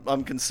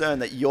 I'm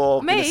concerned that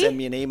you're going to send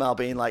me an email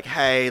being like,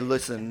 hey,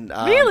 listen,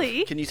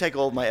 really? Can you take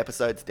all my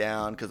episodes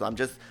down?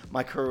 Because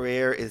my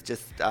career is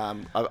just,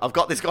 I've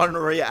got this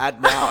gonorrhea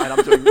ad now and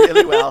I'm doing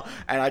really well.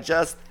 And I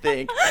just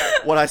think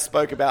what I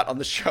spoke about on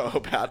the show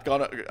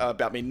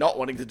about me not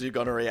wanting to do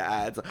gonorrhea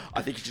ads,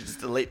 I think you should just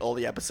delete all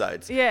the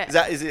episodes. Yeah.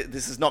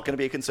 This is not going to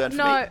be a concern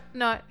for me?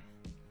 No.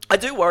 I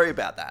do worry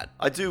about that.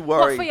 I do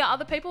worry. What, for your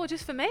other people or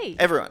just for me?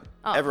 Everyone.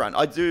 Everyone.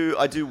 I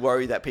do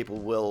worry that people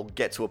will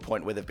get to a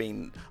point where they've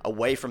been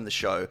away from the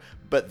show,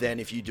 but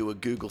then if you do a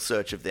Google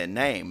search of their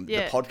name, the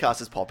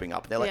podcast is popping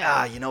up. They're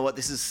like, you know what?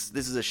 This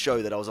is a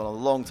show that I was on a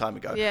long time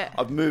ago. Yeah.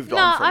 I've moved on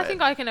from it. No, I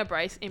think I can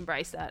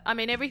embrace that. I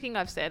mean, everything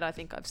I've said, I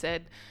think I've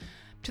said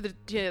to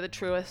the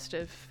truest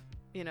of,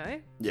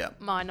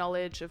 my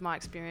knowledge of my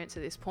experience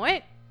at this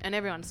point. And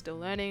everyone's still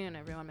learning and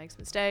everyone makes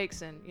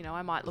mistakes. And,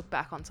 I might look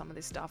back on some of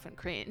this stuff and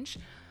cringe.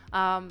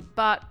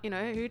 But,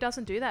 who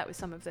doesn't do that with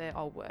some of their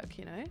old work,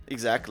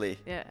 Exactly.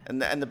 Yeah.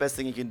 And the best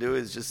thing you can do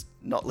is just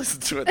not listen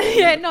to it.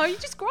 You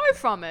just grow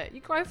from it. You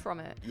grow from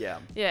it. Yeah.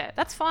 Yeah,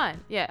 that's fine.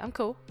 Yeah, I'm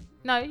cool.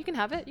 No, you can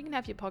have it. You can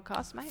have your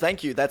podcast, mate.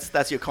 Thank you.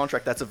 That's your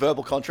contract. That's a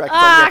verbal contract.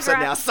 It's on the episode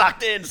now.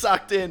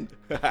 Sucked in.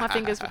 My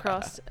fingers were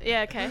crossed.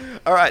 Yeah, okay.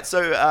 All right.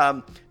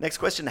 So next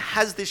question.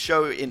 Has this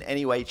show in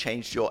any way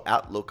changed your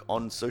outlook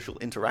on social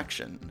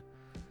interaction?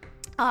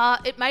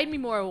 It made me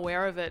more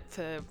aware of it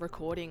for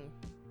recording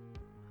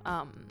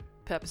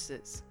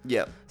purposes.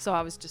 Yeah. So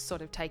I was just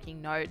sort of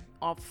taking note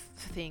of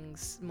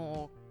things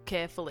more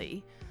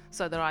carefully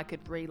so that I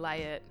could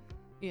relay it,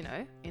 in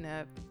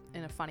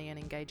a funny and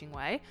engaging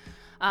way.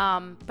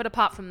 But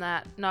apart from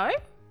that, no.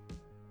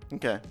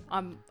 Okay.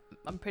 I'm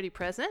pretty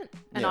present,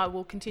 and I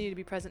will continue to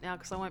be present now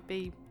because I won't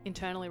be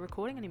internally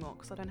recording anymore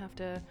because I don't have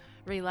to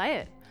relay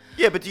it.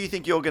 Yeah, but do you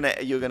think you're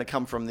gonna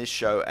come from this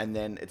show and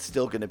then it's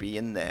still gonna be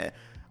in there?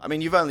 I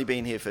mean, you've only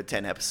been here for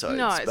 10 episodes,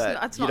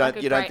 but you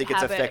don't think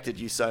it's affected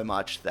you so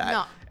much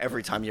that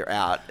every time you're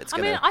out, it's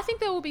gonna... I mean, I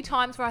think there will be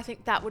times where I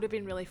think that would have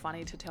been really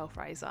funny to tell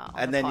Fraser.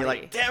 And then you're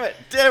like, damn it,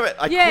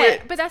 I quit. Yeah,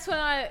 but that's when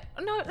I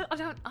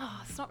don't,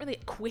 it's not really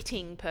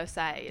quitting per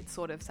se. It's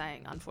sort of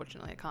saying,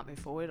 unfortunately, I can't move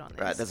forward on this.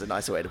 Right, that's a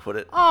nicer way to put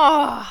it.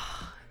 Oh,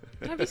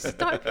 don't be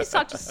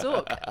such a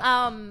sook.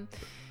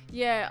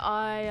 Yeah,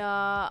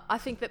 I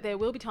think that there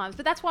will be times,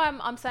 but that's why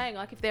I'm saying,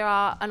 like, if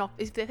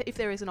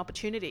there is an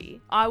opportunity,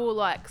 I will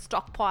like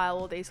stockpile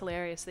all these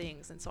hilarious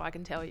things, and so I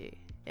can tell you.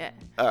 Yeah.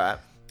 All right.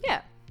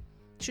 Yeah.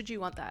 Should you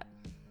want that?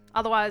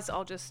 Otherwise,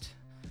 I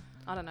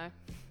don't know.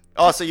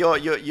 Oh, so you're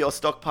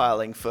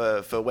stockpiling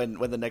for when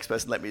the next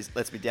person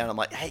lets me down. I'm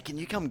like, hey, can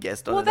you come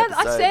guest on an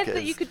episode? I said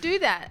that you could do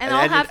that, and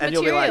I'll have material. And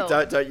you'll be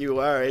like, don't you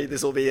worry,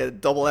 this will be a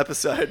double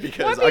episode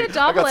because I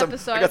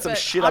got some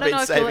shit I've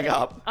been saving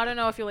up. I don't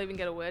know if you'll even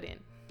get a word in,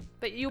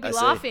 but you'll be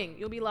laughing.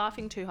 You'll be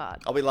laughing too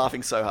hard. I'll be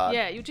laughing so hard.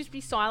 Yeah, you'll just be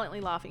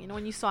silently laughing.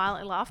 When you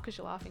silently laugh because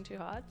you're laughing too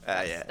hard.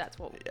 That's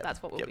what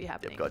will be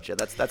happening. Gotcha.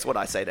 That's what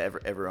I say to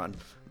everyone.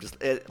 I'm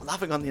just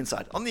laughing on the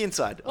inside. On the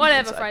inside.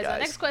 Whatever, Fraser. Guys.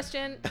 Next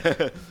question.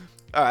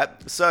 All right.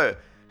 So,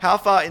 how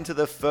far into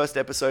the first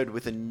episode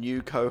with a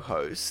new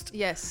co-host?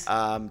 Yes.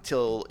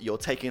 Till you're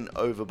taken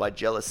over by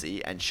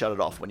jealousy and shut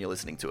it off when you're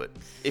listening to it,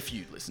 if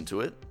you listen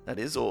to it, that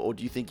is, or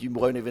do you think you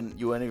won't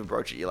even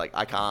broach it? You're like,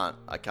 I can't.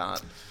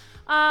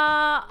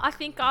 I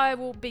think I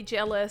will be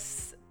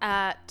jealous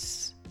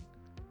at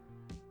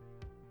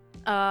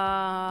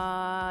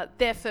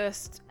their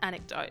first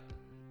anecdote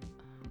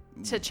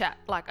to chat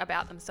like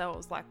about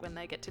themselves, like when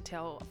they get to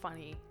tell a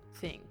funny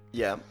thing.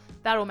 Yeah.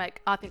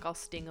 I think I'll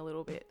sting a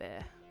little bit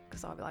there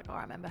because I'll be like, oh,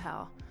 I remember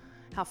how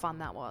fun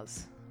that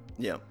was.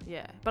 Yeah.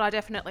 Yeah. But I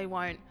definitely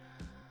won't,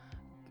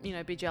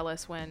 be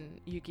jealous when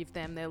you give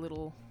them their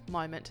little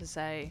moment to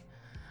say,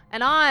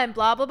 and I'm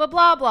blah, blah, blah,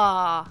 blah,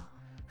 blah.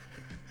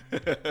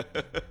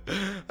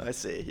 I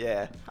see,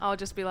 yeah. I'll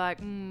just be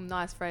like,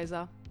 nice,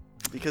 Fraser.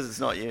 Because it's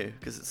not you,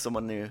 because it's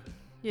someone new.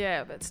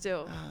 Yeah, but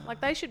still.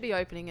 Like, they should be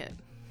opening it,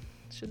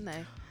 shouldn't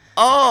they?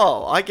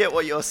 Oh, I get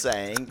what you're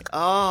saying.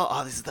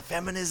 Oh, this is the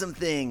feminism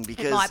thing.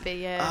 Because it might be,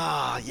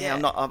 yeah.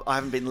 Yeah. I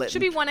haven't been letting...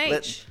 Should be one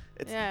each.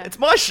 It's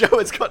my show.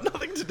 It's got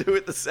nothing to do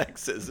with the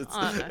sexes.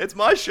 It's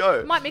my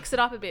show. Might mix it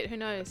up a bit. Who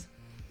knows?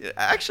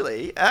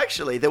 Actually,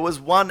 there was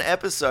one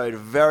episode a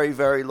very,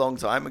 very long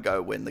time ago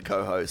when the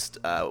co-host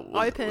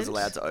was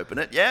allowed to open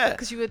it. Yeah.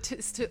 Because you were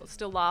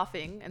still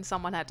laughing and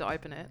someone had to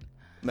open it.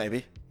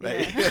 Maybe.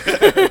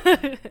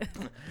 Yeah.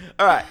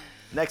 All right.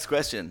 Next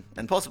question,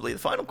 and possibly the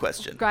final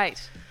question.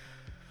 Great.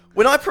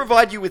 When I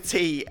provide you with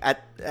tea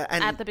at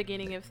the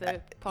beginning of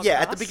the podcast.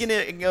 Yeah, at the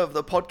beginning of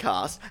the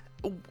podcast...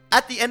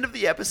 At the end of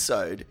the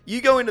episode,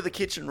 you go into the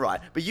kitchen, right?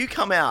 But you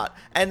come out,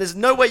 and there's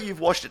no way you've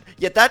washed it.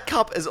 Yet that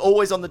cup is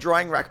always on the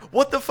drying rack.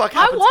 What the fuck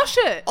happens? I wash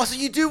it. Oh, so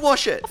you do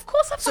wash it? Of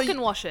course I fucking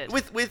wash it.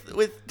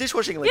 With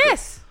dishwashing liquid?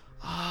 Yes.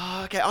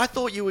 Oh, okay. I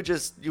thought you were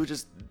just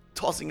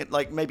tossing it,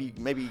 like maybe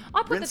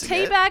I put the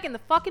tea bag in the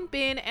fucking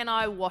bin, and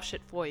I wash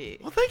it for you.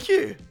 Well, thank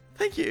you.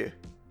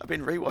 I've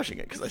been rewashing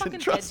it because I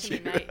didn't trust you.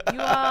 Dead to me, mate. You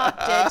are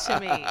dead to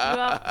me. You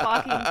are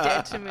fucking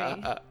dead to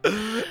me.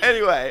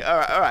 Anyway,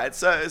 all right.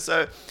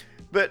 So.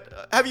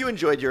 But have you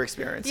enjoyed your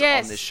experience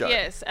on this show?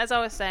 Yes, as I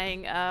was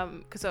saying,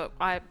 because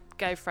I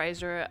gave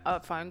Fraser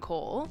a phone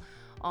call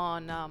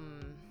on,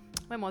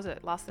 when was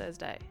it? Last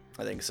Thursday?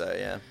 I think so,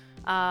 yeah.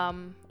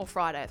 Or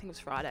Friday. I think it was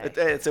Friday.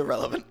 It's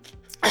irrelevant.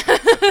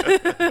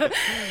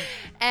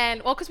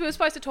 And, because we were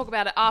supposed to talk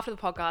about it after the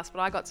podcast,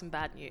 but I got some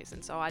bad news,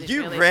 and so I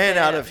didn't really ran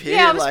care. out of here.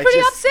 Yeah, I was pretty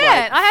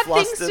upset. I had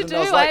things to do.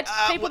 I had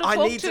people to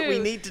talk to. We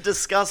need to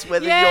discuss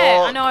whether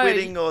you're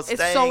quitting or staying.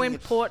 It's so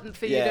important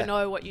for you to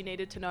know what you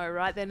needed to know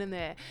right then and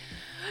there,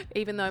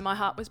 even though my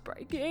heart was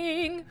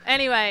breaking.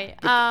 Anyway.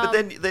 But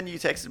then you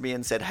texted me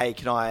and said, hey,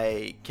 can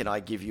I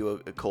give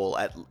you a call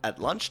at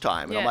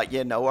lunchtime? And I'm like,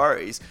 yeah, no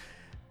worries.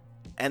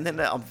 And then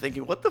I'm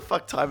thinking, what the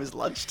fuck time is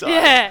lunchtime?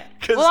 Yeah.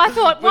 Well, I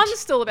thought one's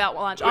still about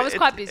lunch. I was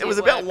quite busy. It was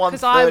about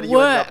 1:30 you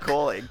ended up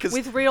calling.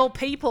 With real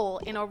people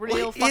in a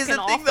real fucking office. Here's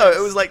the thing, though.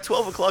 It was like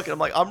 12 o'clock, and I'm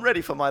like, I'm ready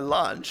for my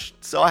lunch.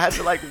 So I had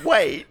to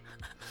wait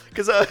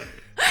because I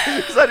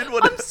didn't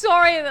want to. I'm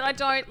sorry that I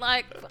don't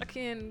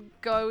fucking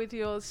go with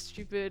your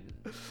stupid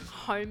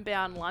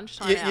homebound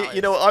lunchtime hours.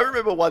 You know, I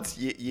remember once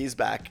years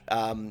back,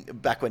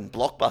 back when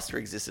Blockbuster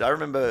existed, I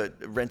remember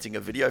renting a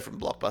video from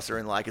Blockbuster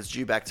and it's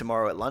due back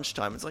tomorrow at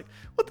lunchtime. It's like,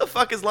 what the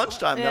fuck is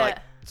lunchtime? Yeah. They're like,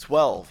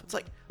 12. It's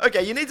like,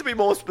 okay, you need to be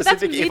more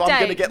specific. That's if I'm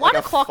going to get 1 a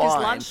o'clock fine. Is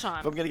lunchtime.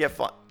 If I'm going to get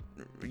fine.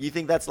 You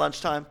think that's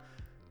lunchtime?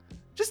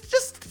 Just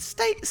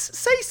say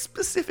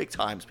specific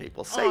times,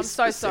 people. I'm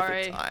so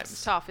sorry. Times.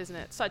 It's tough, isn't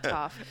it? So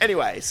tough.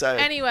 Anyway, so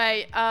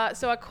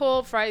I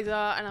called Fraser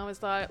and I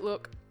was like,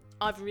 look,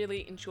 I've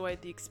really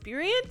enjoyed the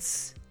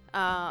experience.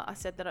 I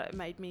said that it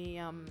made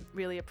me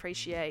really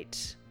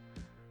appreciate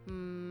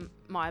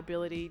my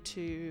ability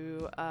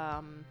to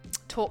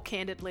talk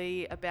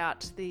candidly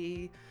about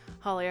the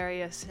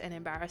hilarious and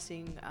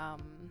embarrassing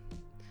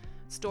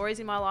stories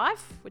in my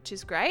life, which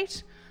is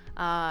great,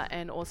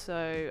 and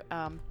also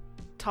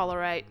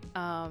tolerate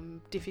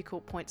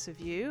difficult points of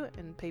view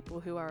and people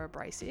who are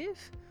abrasive.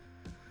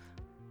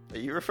 Are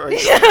you referring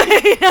to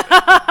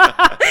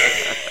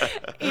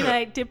in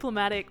a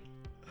diplomatic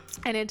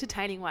and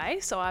entertaining way?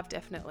 So I've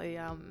definitely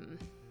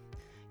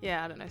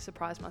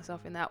surprised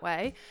myself in that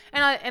way.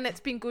 And it's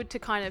been good to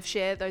kind of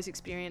share those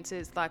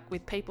experiences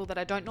with people that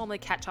I don't normally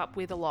catch up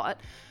with a lot,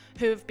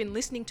 who have been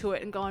listening to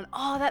it and going,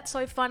 oh, that's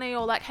so funny,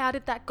 or how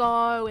did that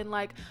go? And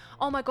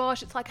oh my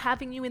gosh, it's like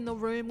having you in the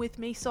room with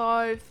me,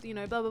 so,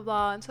 blah, blah,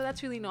 blah. And so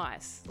that's really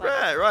nice.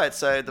 Right.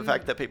 So the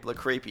fact that people are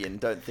creepy and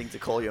don't think to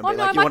call you and be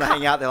you want to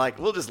hang out, they're like,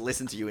 we'll just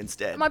listen to you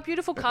instead. My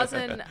beautiful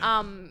cousin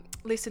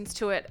listens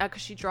to it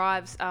because she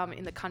drives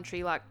in the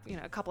country, a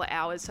couple of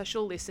hours. So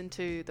she'll listen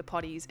to the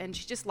potties and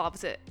she just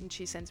loves it. And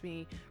she sends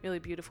me really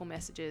beautiful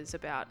messages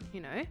about,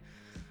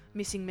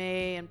 missing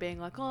me and being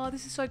like, oh,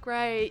 this is so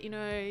great,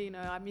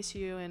 I miss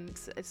you, and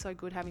it's so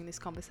good having this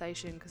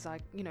conversation because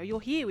you're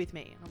here with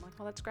me. And I'm like,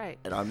 oh, that's great.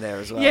 And I'm there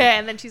as well. Yeah,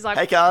 and then she's like,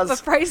 hey, cuz. The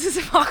phrases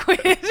are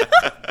fuckwit.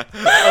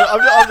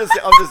 I'm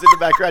just in the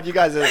background. You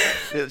guys are.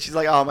 She's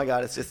like, oh my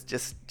god, it's just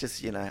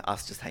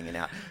us just hanging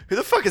out. Who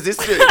the fuck is this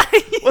dude?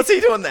 What's he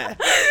doing there?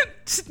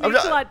 Just need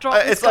to like drop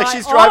this it's like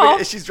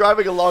guy she's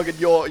driving along and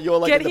you're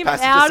like Get in the him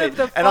passenger out seat, of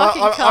the and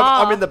fucking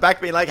car. I'm in the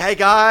back being like, hey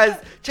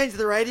guys, change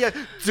the radio,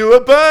 do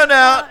a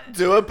burnout.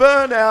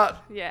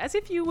 Yeah, as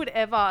if you would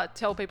ever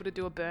tell people to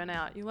do a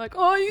burnout. You're like,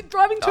 oh, you're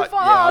driving too Yeah,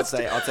 fast.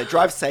 I'd say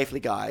drive safely,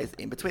 guys,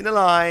 in between the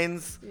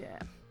lines.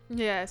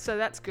 Yeah, so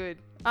that's good.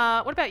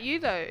 What about you,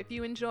 though? If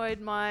you enjoyed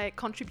my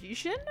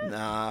contribution?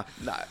 Nah,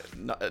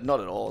 not at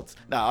all.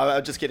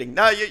 I'm just kidding.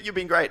 No, you've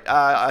been great.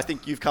 I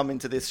think you've come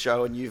into this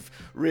show and you've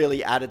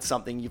really added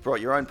something. You've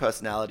brought your own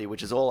personality,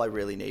 which is all I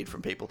really need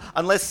from people.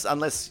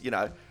 Unless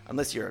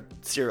you're a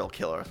serial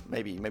killer.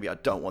 Maybe I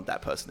don't want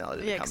that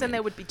personality to come in. Yeah, because then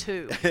there would be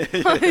two.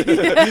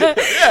 Yeah,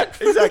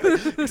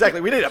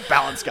 exactly. We need a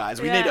balance,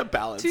 guys. We need a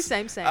balance. Two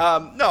same.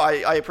 No,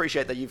 I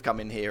appreciate that you've come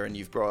in here and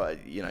you've brought,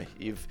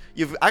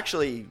 you've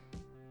actually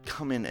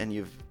come in and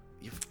you've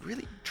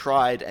really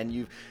tried, and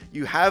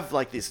you have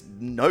like this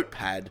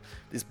notepad,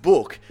 this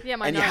book,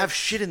 and you have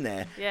shit in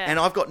there, and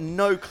I've got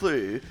no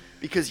clue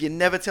because you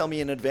never tell me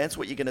in advance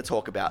what you're going to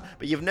talk about,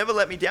 but you've never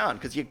let me down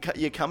because you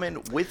come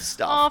in with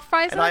stuff. Oh,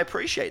 Fraser, and I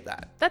appreciate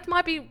that. That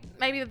might be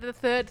maybe the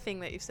third thing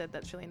that you've said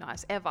that's really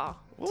nice ever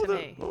to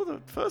me. Well, the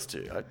first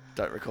two, I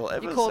don't recall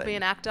ever. You called me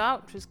an actor,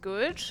 which was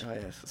good. Oh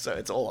yes, so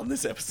it's all on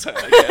this episode,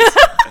 I guess.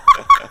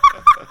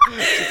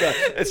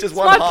 It's just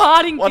one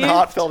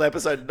heartfelt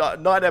episode.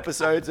 9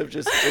 episodes of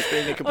just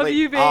being a complete of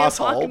you being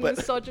asshole, a fucking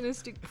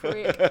misogynistic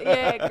prick.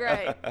 Yeah,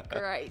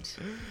 great.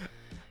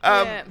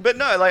 But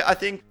no, like I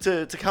think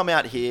to come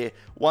out here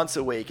once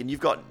a week and you've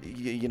got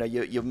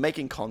you're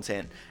making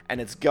content and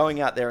it's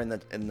going out there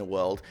in the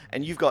world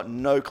and you've got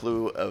no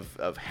clue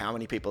of how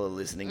many people are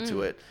listening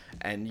to it,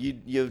 and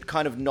you're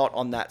kind of not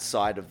on that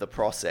side of the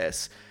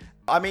process.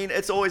 I mean,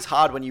 it's always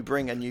hard when you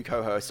bring a new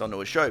co-host onto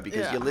a show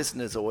because your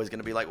listeners are always going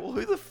to be like, well,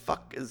 who the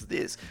fuck is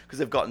this? Because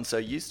they've gotten so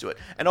used to it.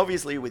 And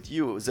obviously with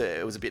you, it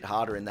was a bit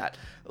harder in that,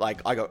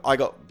 like, I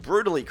got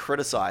brutally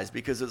criticized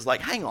because it was like,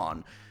 hang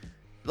on,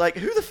 like,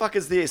 who the fuck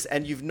is this?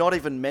 And you've not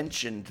even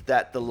mentioned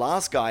that the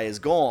last guy is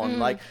gone.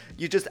 Like,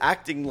 you're just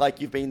acting like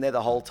you've been there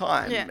the whole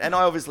time. Yeah. And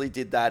I obviously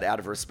did that out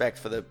of respect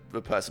for the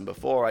person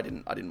before. I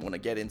didn't want to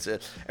get into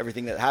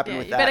everything that happened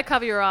with that. You better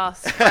cover your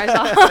ass,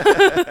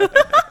 Fraser.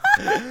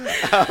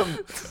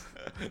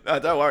 No,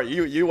 don't worry.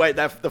 You wait.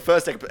 The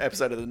first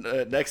episode of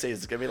the next season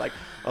is going to be like,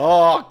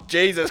 oh,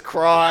 Jesus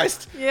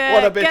Christ. Yeah,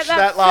 what a bitch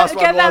that last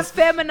one was. Get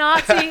that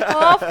feminazi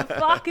off the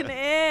fucking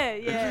air.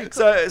 Yeah.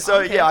 Cool. So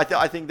yeah,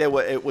 I think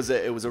it was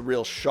a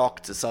real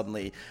shock to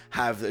suddenly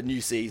have a new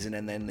season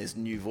and then this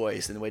new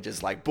voice, and we're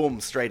just like, boom,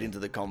 straight into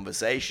the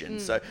conversation.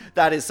 So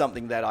that is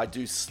something that I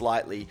do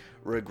slightly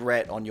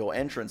regret on your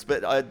entrance,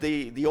 but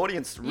the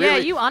audience really... Yeah,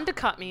 you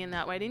undercut me in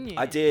that way, didn't you?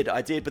 I did,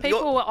 but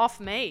people were off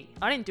me.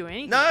 I didn't do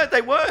anything. No,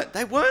 they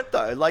weren't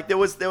though. Like there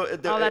was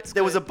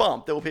a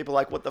bump. There were people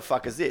like, what the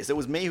fuck is this? It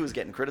was me who was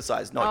getting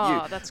criticized,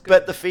 not you. That's good.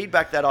 But the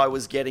feedback that I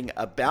was getting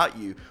about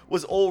you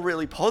was all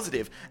really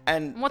positive.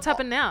 And what's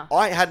happened now?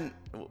 I hadn't...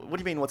 What do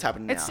you mean what's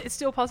happened now? It's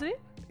still positive?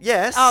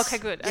 Yes. Oh, okay,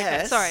 good.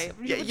 Yes. Okay, sorry.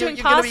 You're doing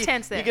past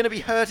tense there. You're going to be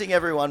hurting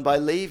everyone by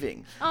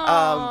leaving.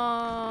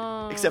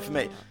 Except for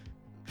me.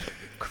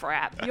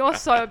 Crap. You're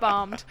so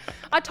bummed.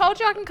 I told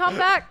you I can come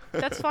back.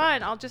 That's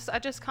fine. I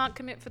just can't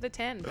commit for the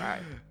 10, bro.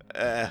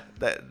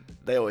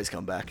 They always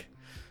come back.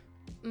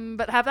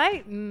 But have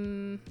they?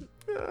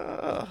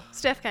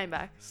 Steph came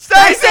back.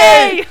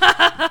 Stacey!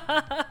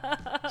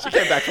 She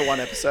came back for one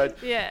episode.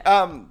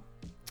 Yeah.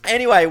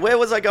 Anyway, where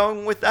was I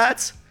going with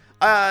that?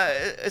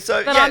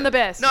 I'm the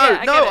best.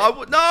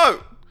 No,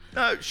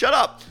 shut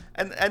up.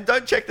 And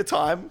don't check the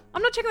time.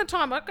 I'm not checking the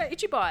time. I've got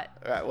itchy bite.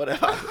 All right,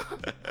 whatever.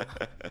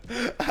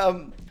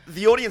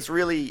 The audience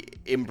really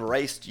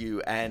embraced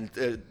you,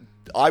 and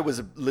I was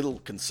a little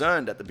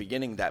concerned at the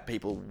beginning that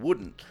people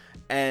wouldn't.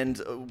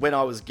 And when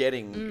I was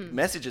getting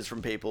messages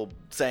from people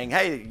saying,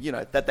 hey,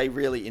 that they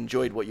really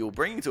enjoyed what you were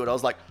bringing to it, I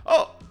was like,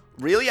 oh,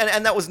 really?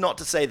 And that was not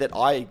to say that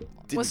I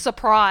was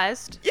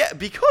surprised. Yeah,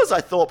 because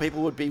I thought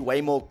people would be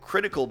way more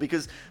critical,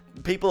 because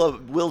people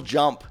will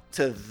jump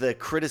to the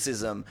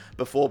criticism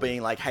before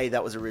being like, hey,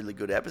 that was a really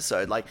good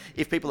episode. Like,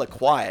 if people are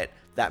quiet,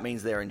 that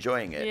means they're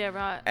enjoying it. Yeah,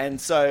 right. And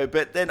so,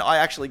 but then I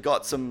actually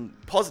got some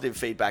positive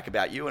feedback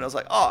about you, and I was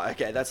like, oh,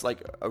 okay, that's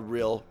like a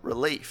real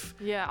relief.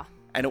 Yeah.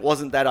 And it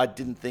wasn't that I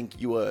didn't think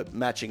you were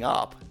matching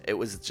up. It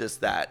was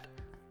just that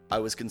I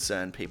was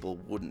concerned people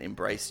wouldn't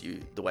embrace you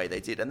the way they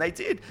did. And they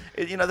did.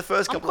 The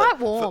first couple I'm quite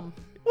warm.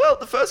 Well,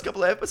 the first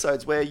couple of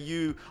episodes where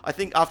I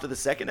think after the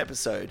second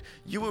episode,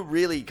 you were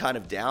really kind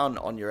of down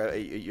on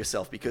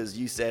yourself because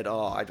you said,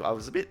 oh, I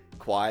was a bit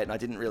quiet and I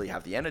didn't really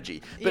have the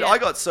energy. But I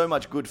got so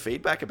much good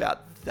feedback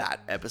about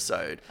that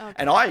episode. Okay.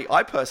 And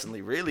I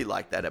personally really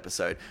liked that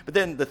episode. But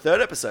then the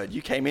third episode,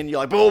 you came in, you're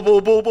like, bull, bull,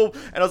 bull, bull.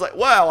 And I was like,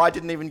 wow, I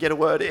didn't even get a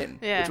word in,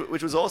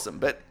 which was awesome.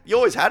 But you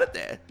always had it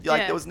there.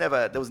 There was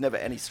never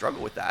any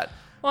struggle with that.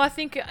 Well, I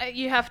think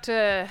you have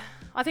to...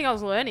 I think I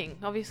was learning.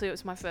 Obviously, it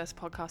was my first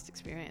podcast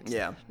experience.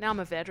 Yeah. Now I'm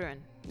a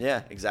veteran.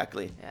 Yeah,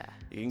 exactly. Yeah.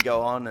 You can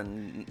go on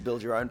and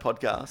build your own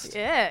podcast.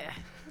 Yeah.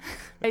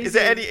 Is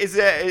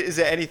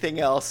there anything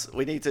else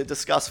we need to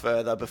discuss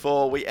further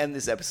before we end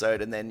this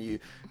episode and then you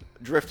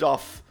drift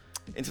off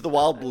into the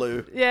wild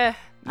blue. Yeah.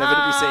 Never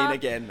to be seen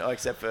again,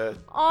 except for...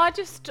 I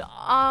just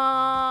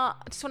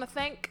want to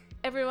thank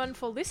everyone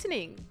for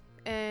listening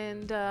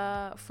and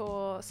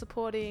for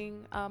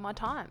supporting my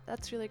time.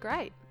 That's really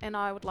great. And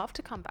I would love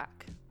to come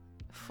back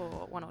for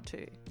 1 or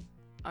 2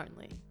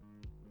 only.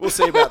 We'll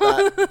see about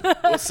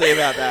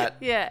that.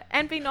 Yeah,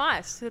 and be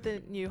nice to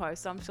the new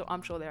hosts.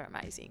 I'm sure they're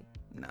amazing.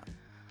 No.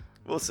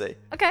 We'll see.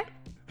 Okay,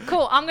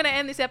 cool. I'm going to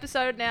end this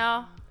episode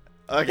now.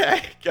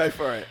 Okay, go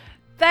for it.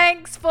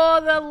 Thanks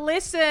for the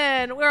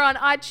listen. We're on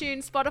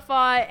iTunes,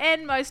 Spotify,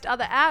 and most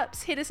other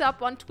apps. Hit us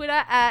up on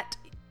Twitter at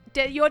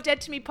Your Dead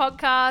to Me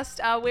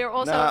Podcast. We're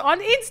also on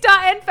Insta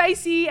and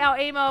Facey. Our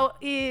email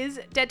is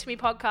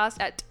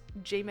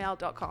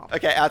deadtomepodcast@gmail.com.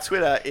 Okay, our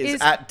Twitter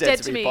is at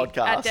Dead to Me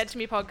Podcast. At Dead to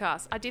Me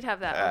Podcast. I did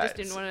have that. I just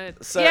didn't want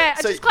to... So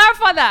just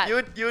clarify that.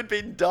 You had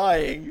been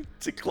dying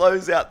to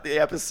close out the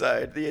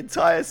episode, the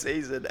entire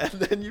season, and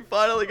then you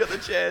finally got the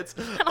chance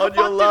on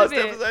your last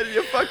episode and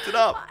you fucked it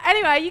up.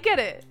 Anyway, you get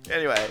it.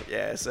 Anyway,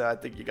 yeah, so I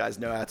think you guys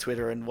know our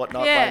Twitter and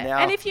whatnot by now.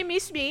 And if you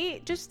missed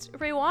me, just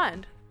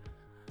rewind.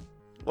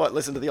 What,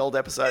 listen to the old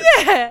episodes?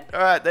 Yeah. All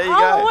right, there you go.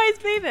 I'll always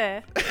be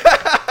there.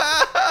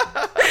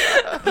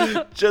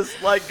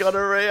 Just like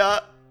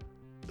gonorrhea.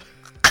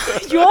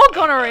 You're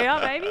gonorrhea,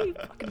 baby.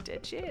 Fucking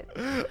dead shit.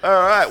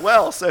 All right,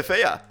 well,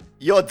 Sophia,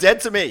 you're dead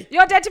to me.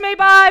 You're dead to me.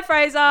 Bye,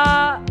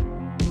 Fraser.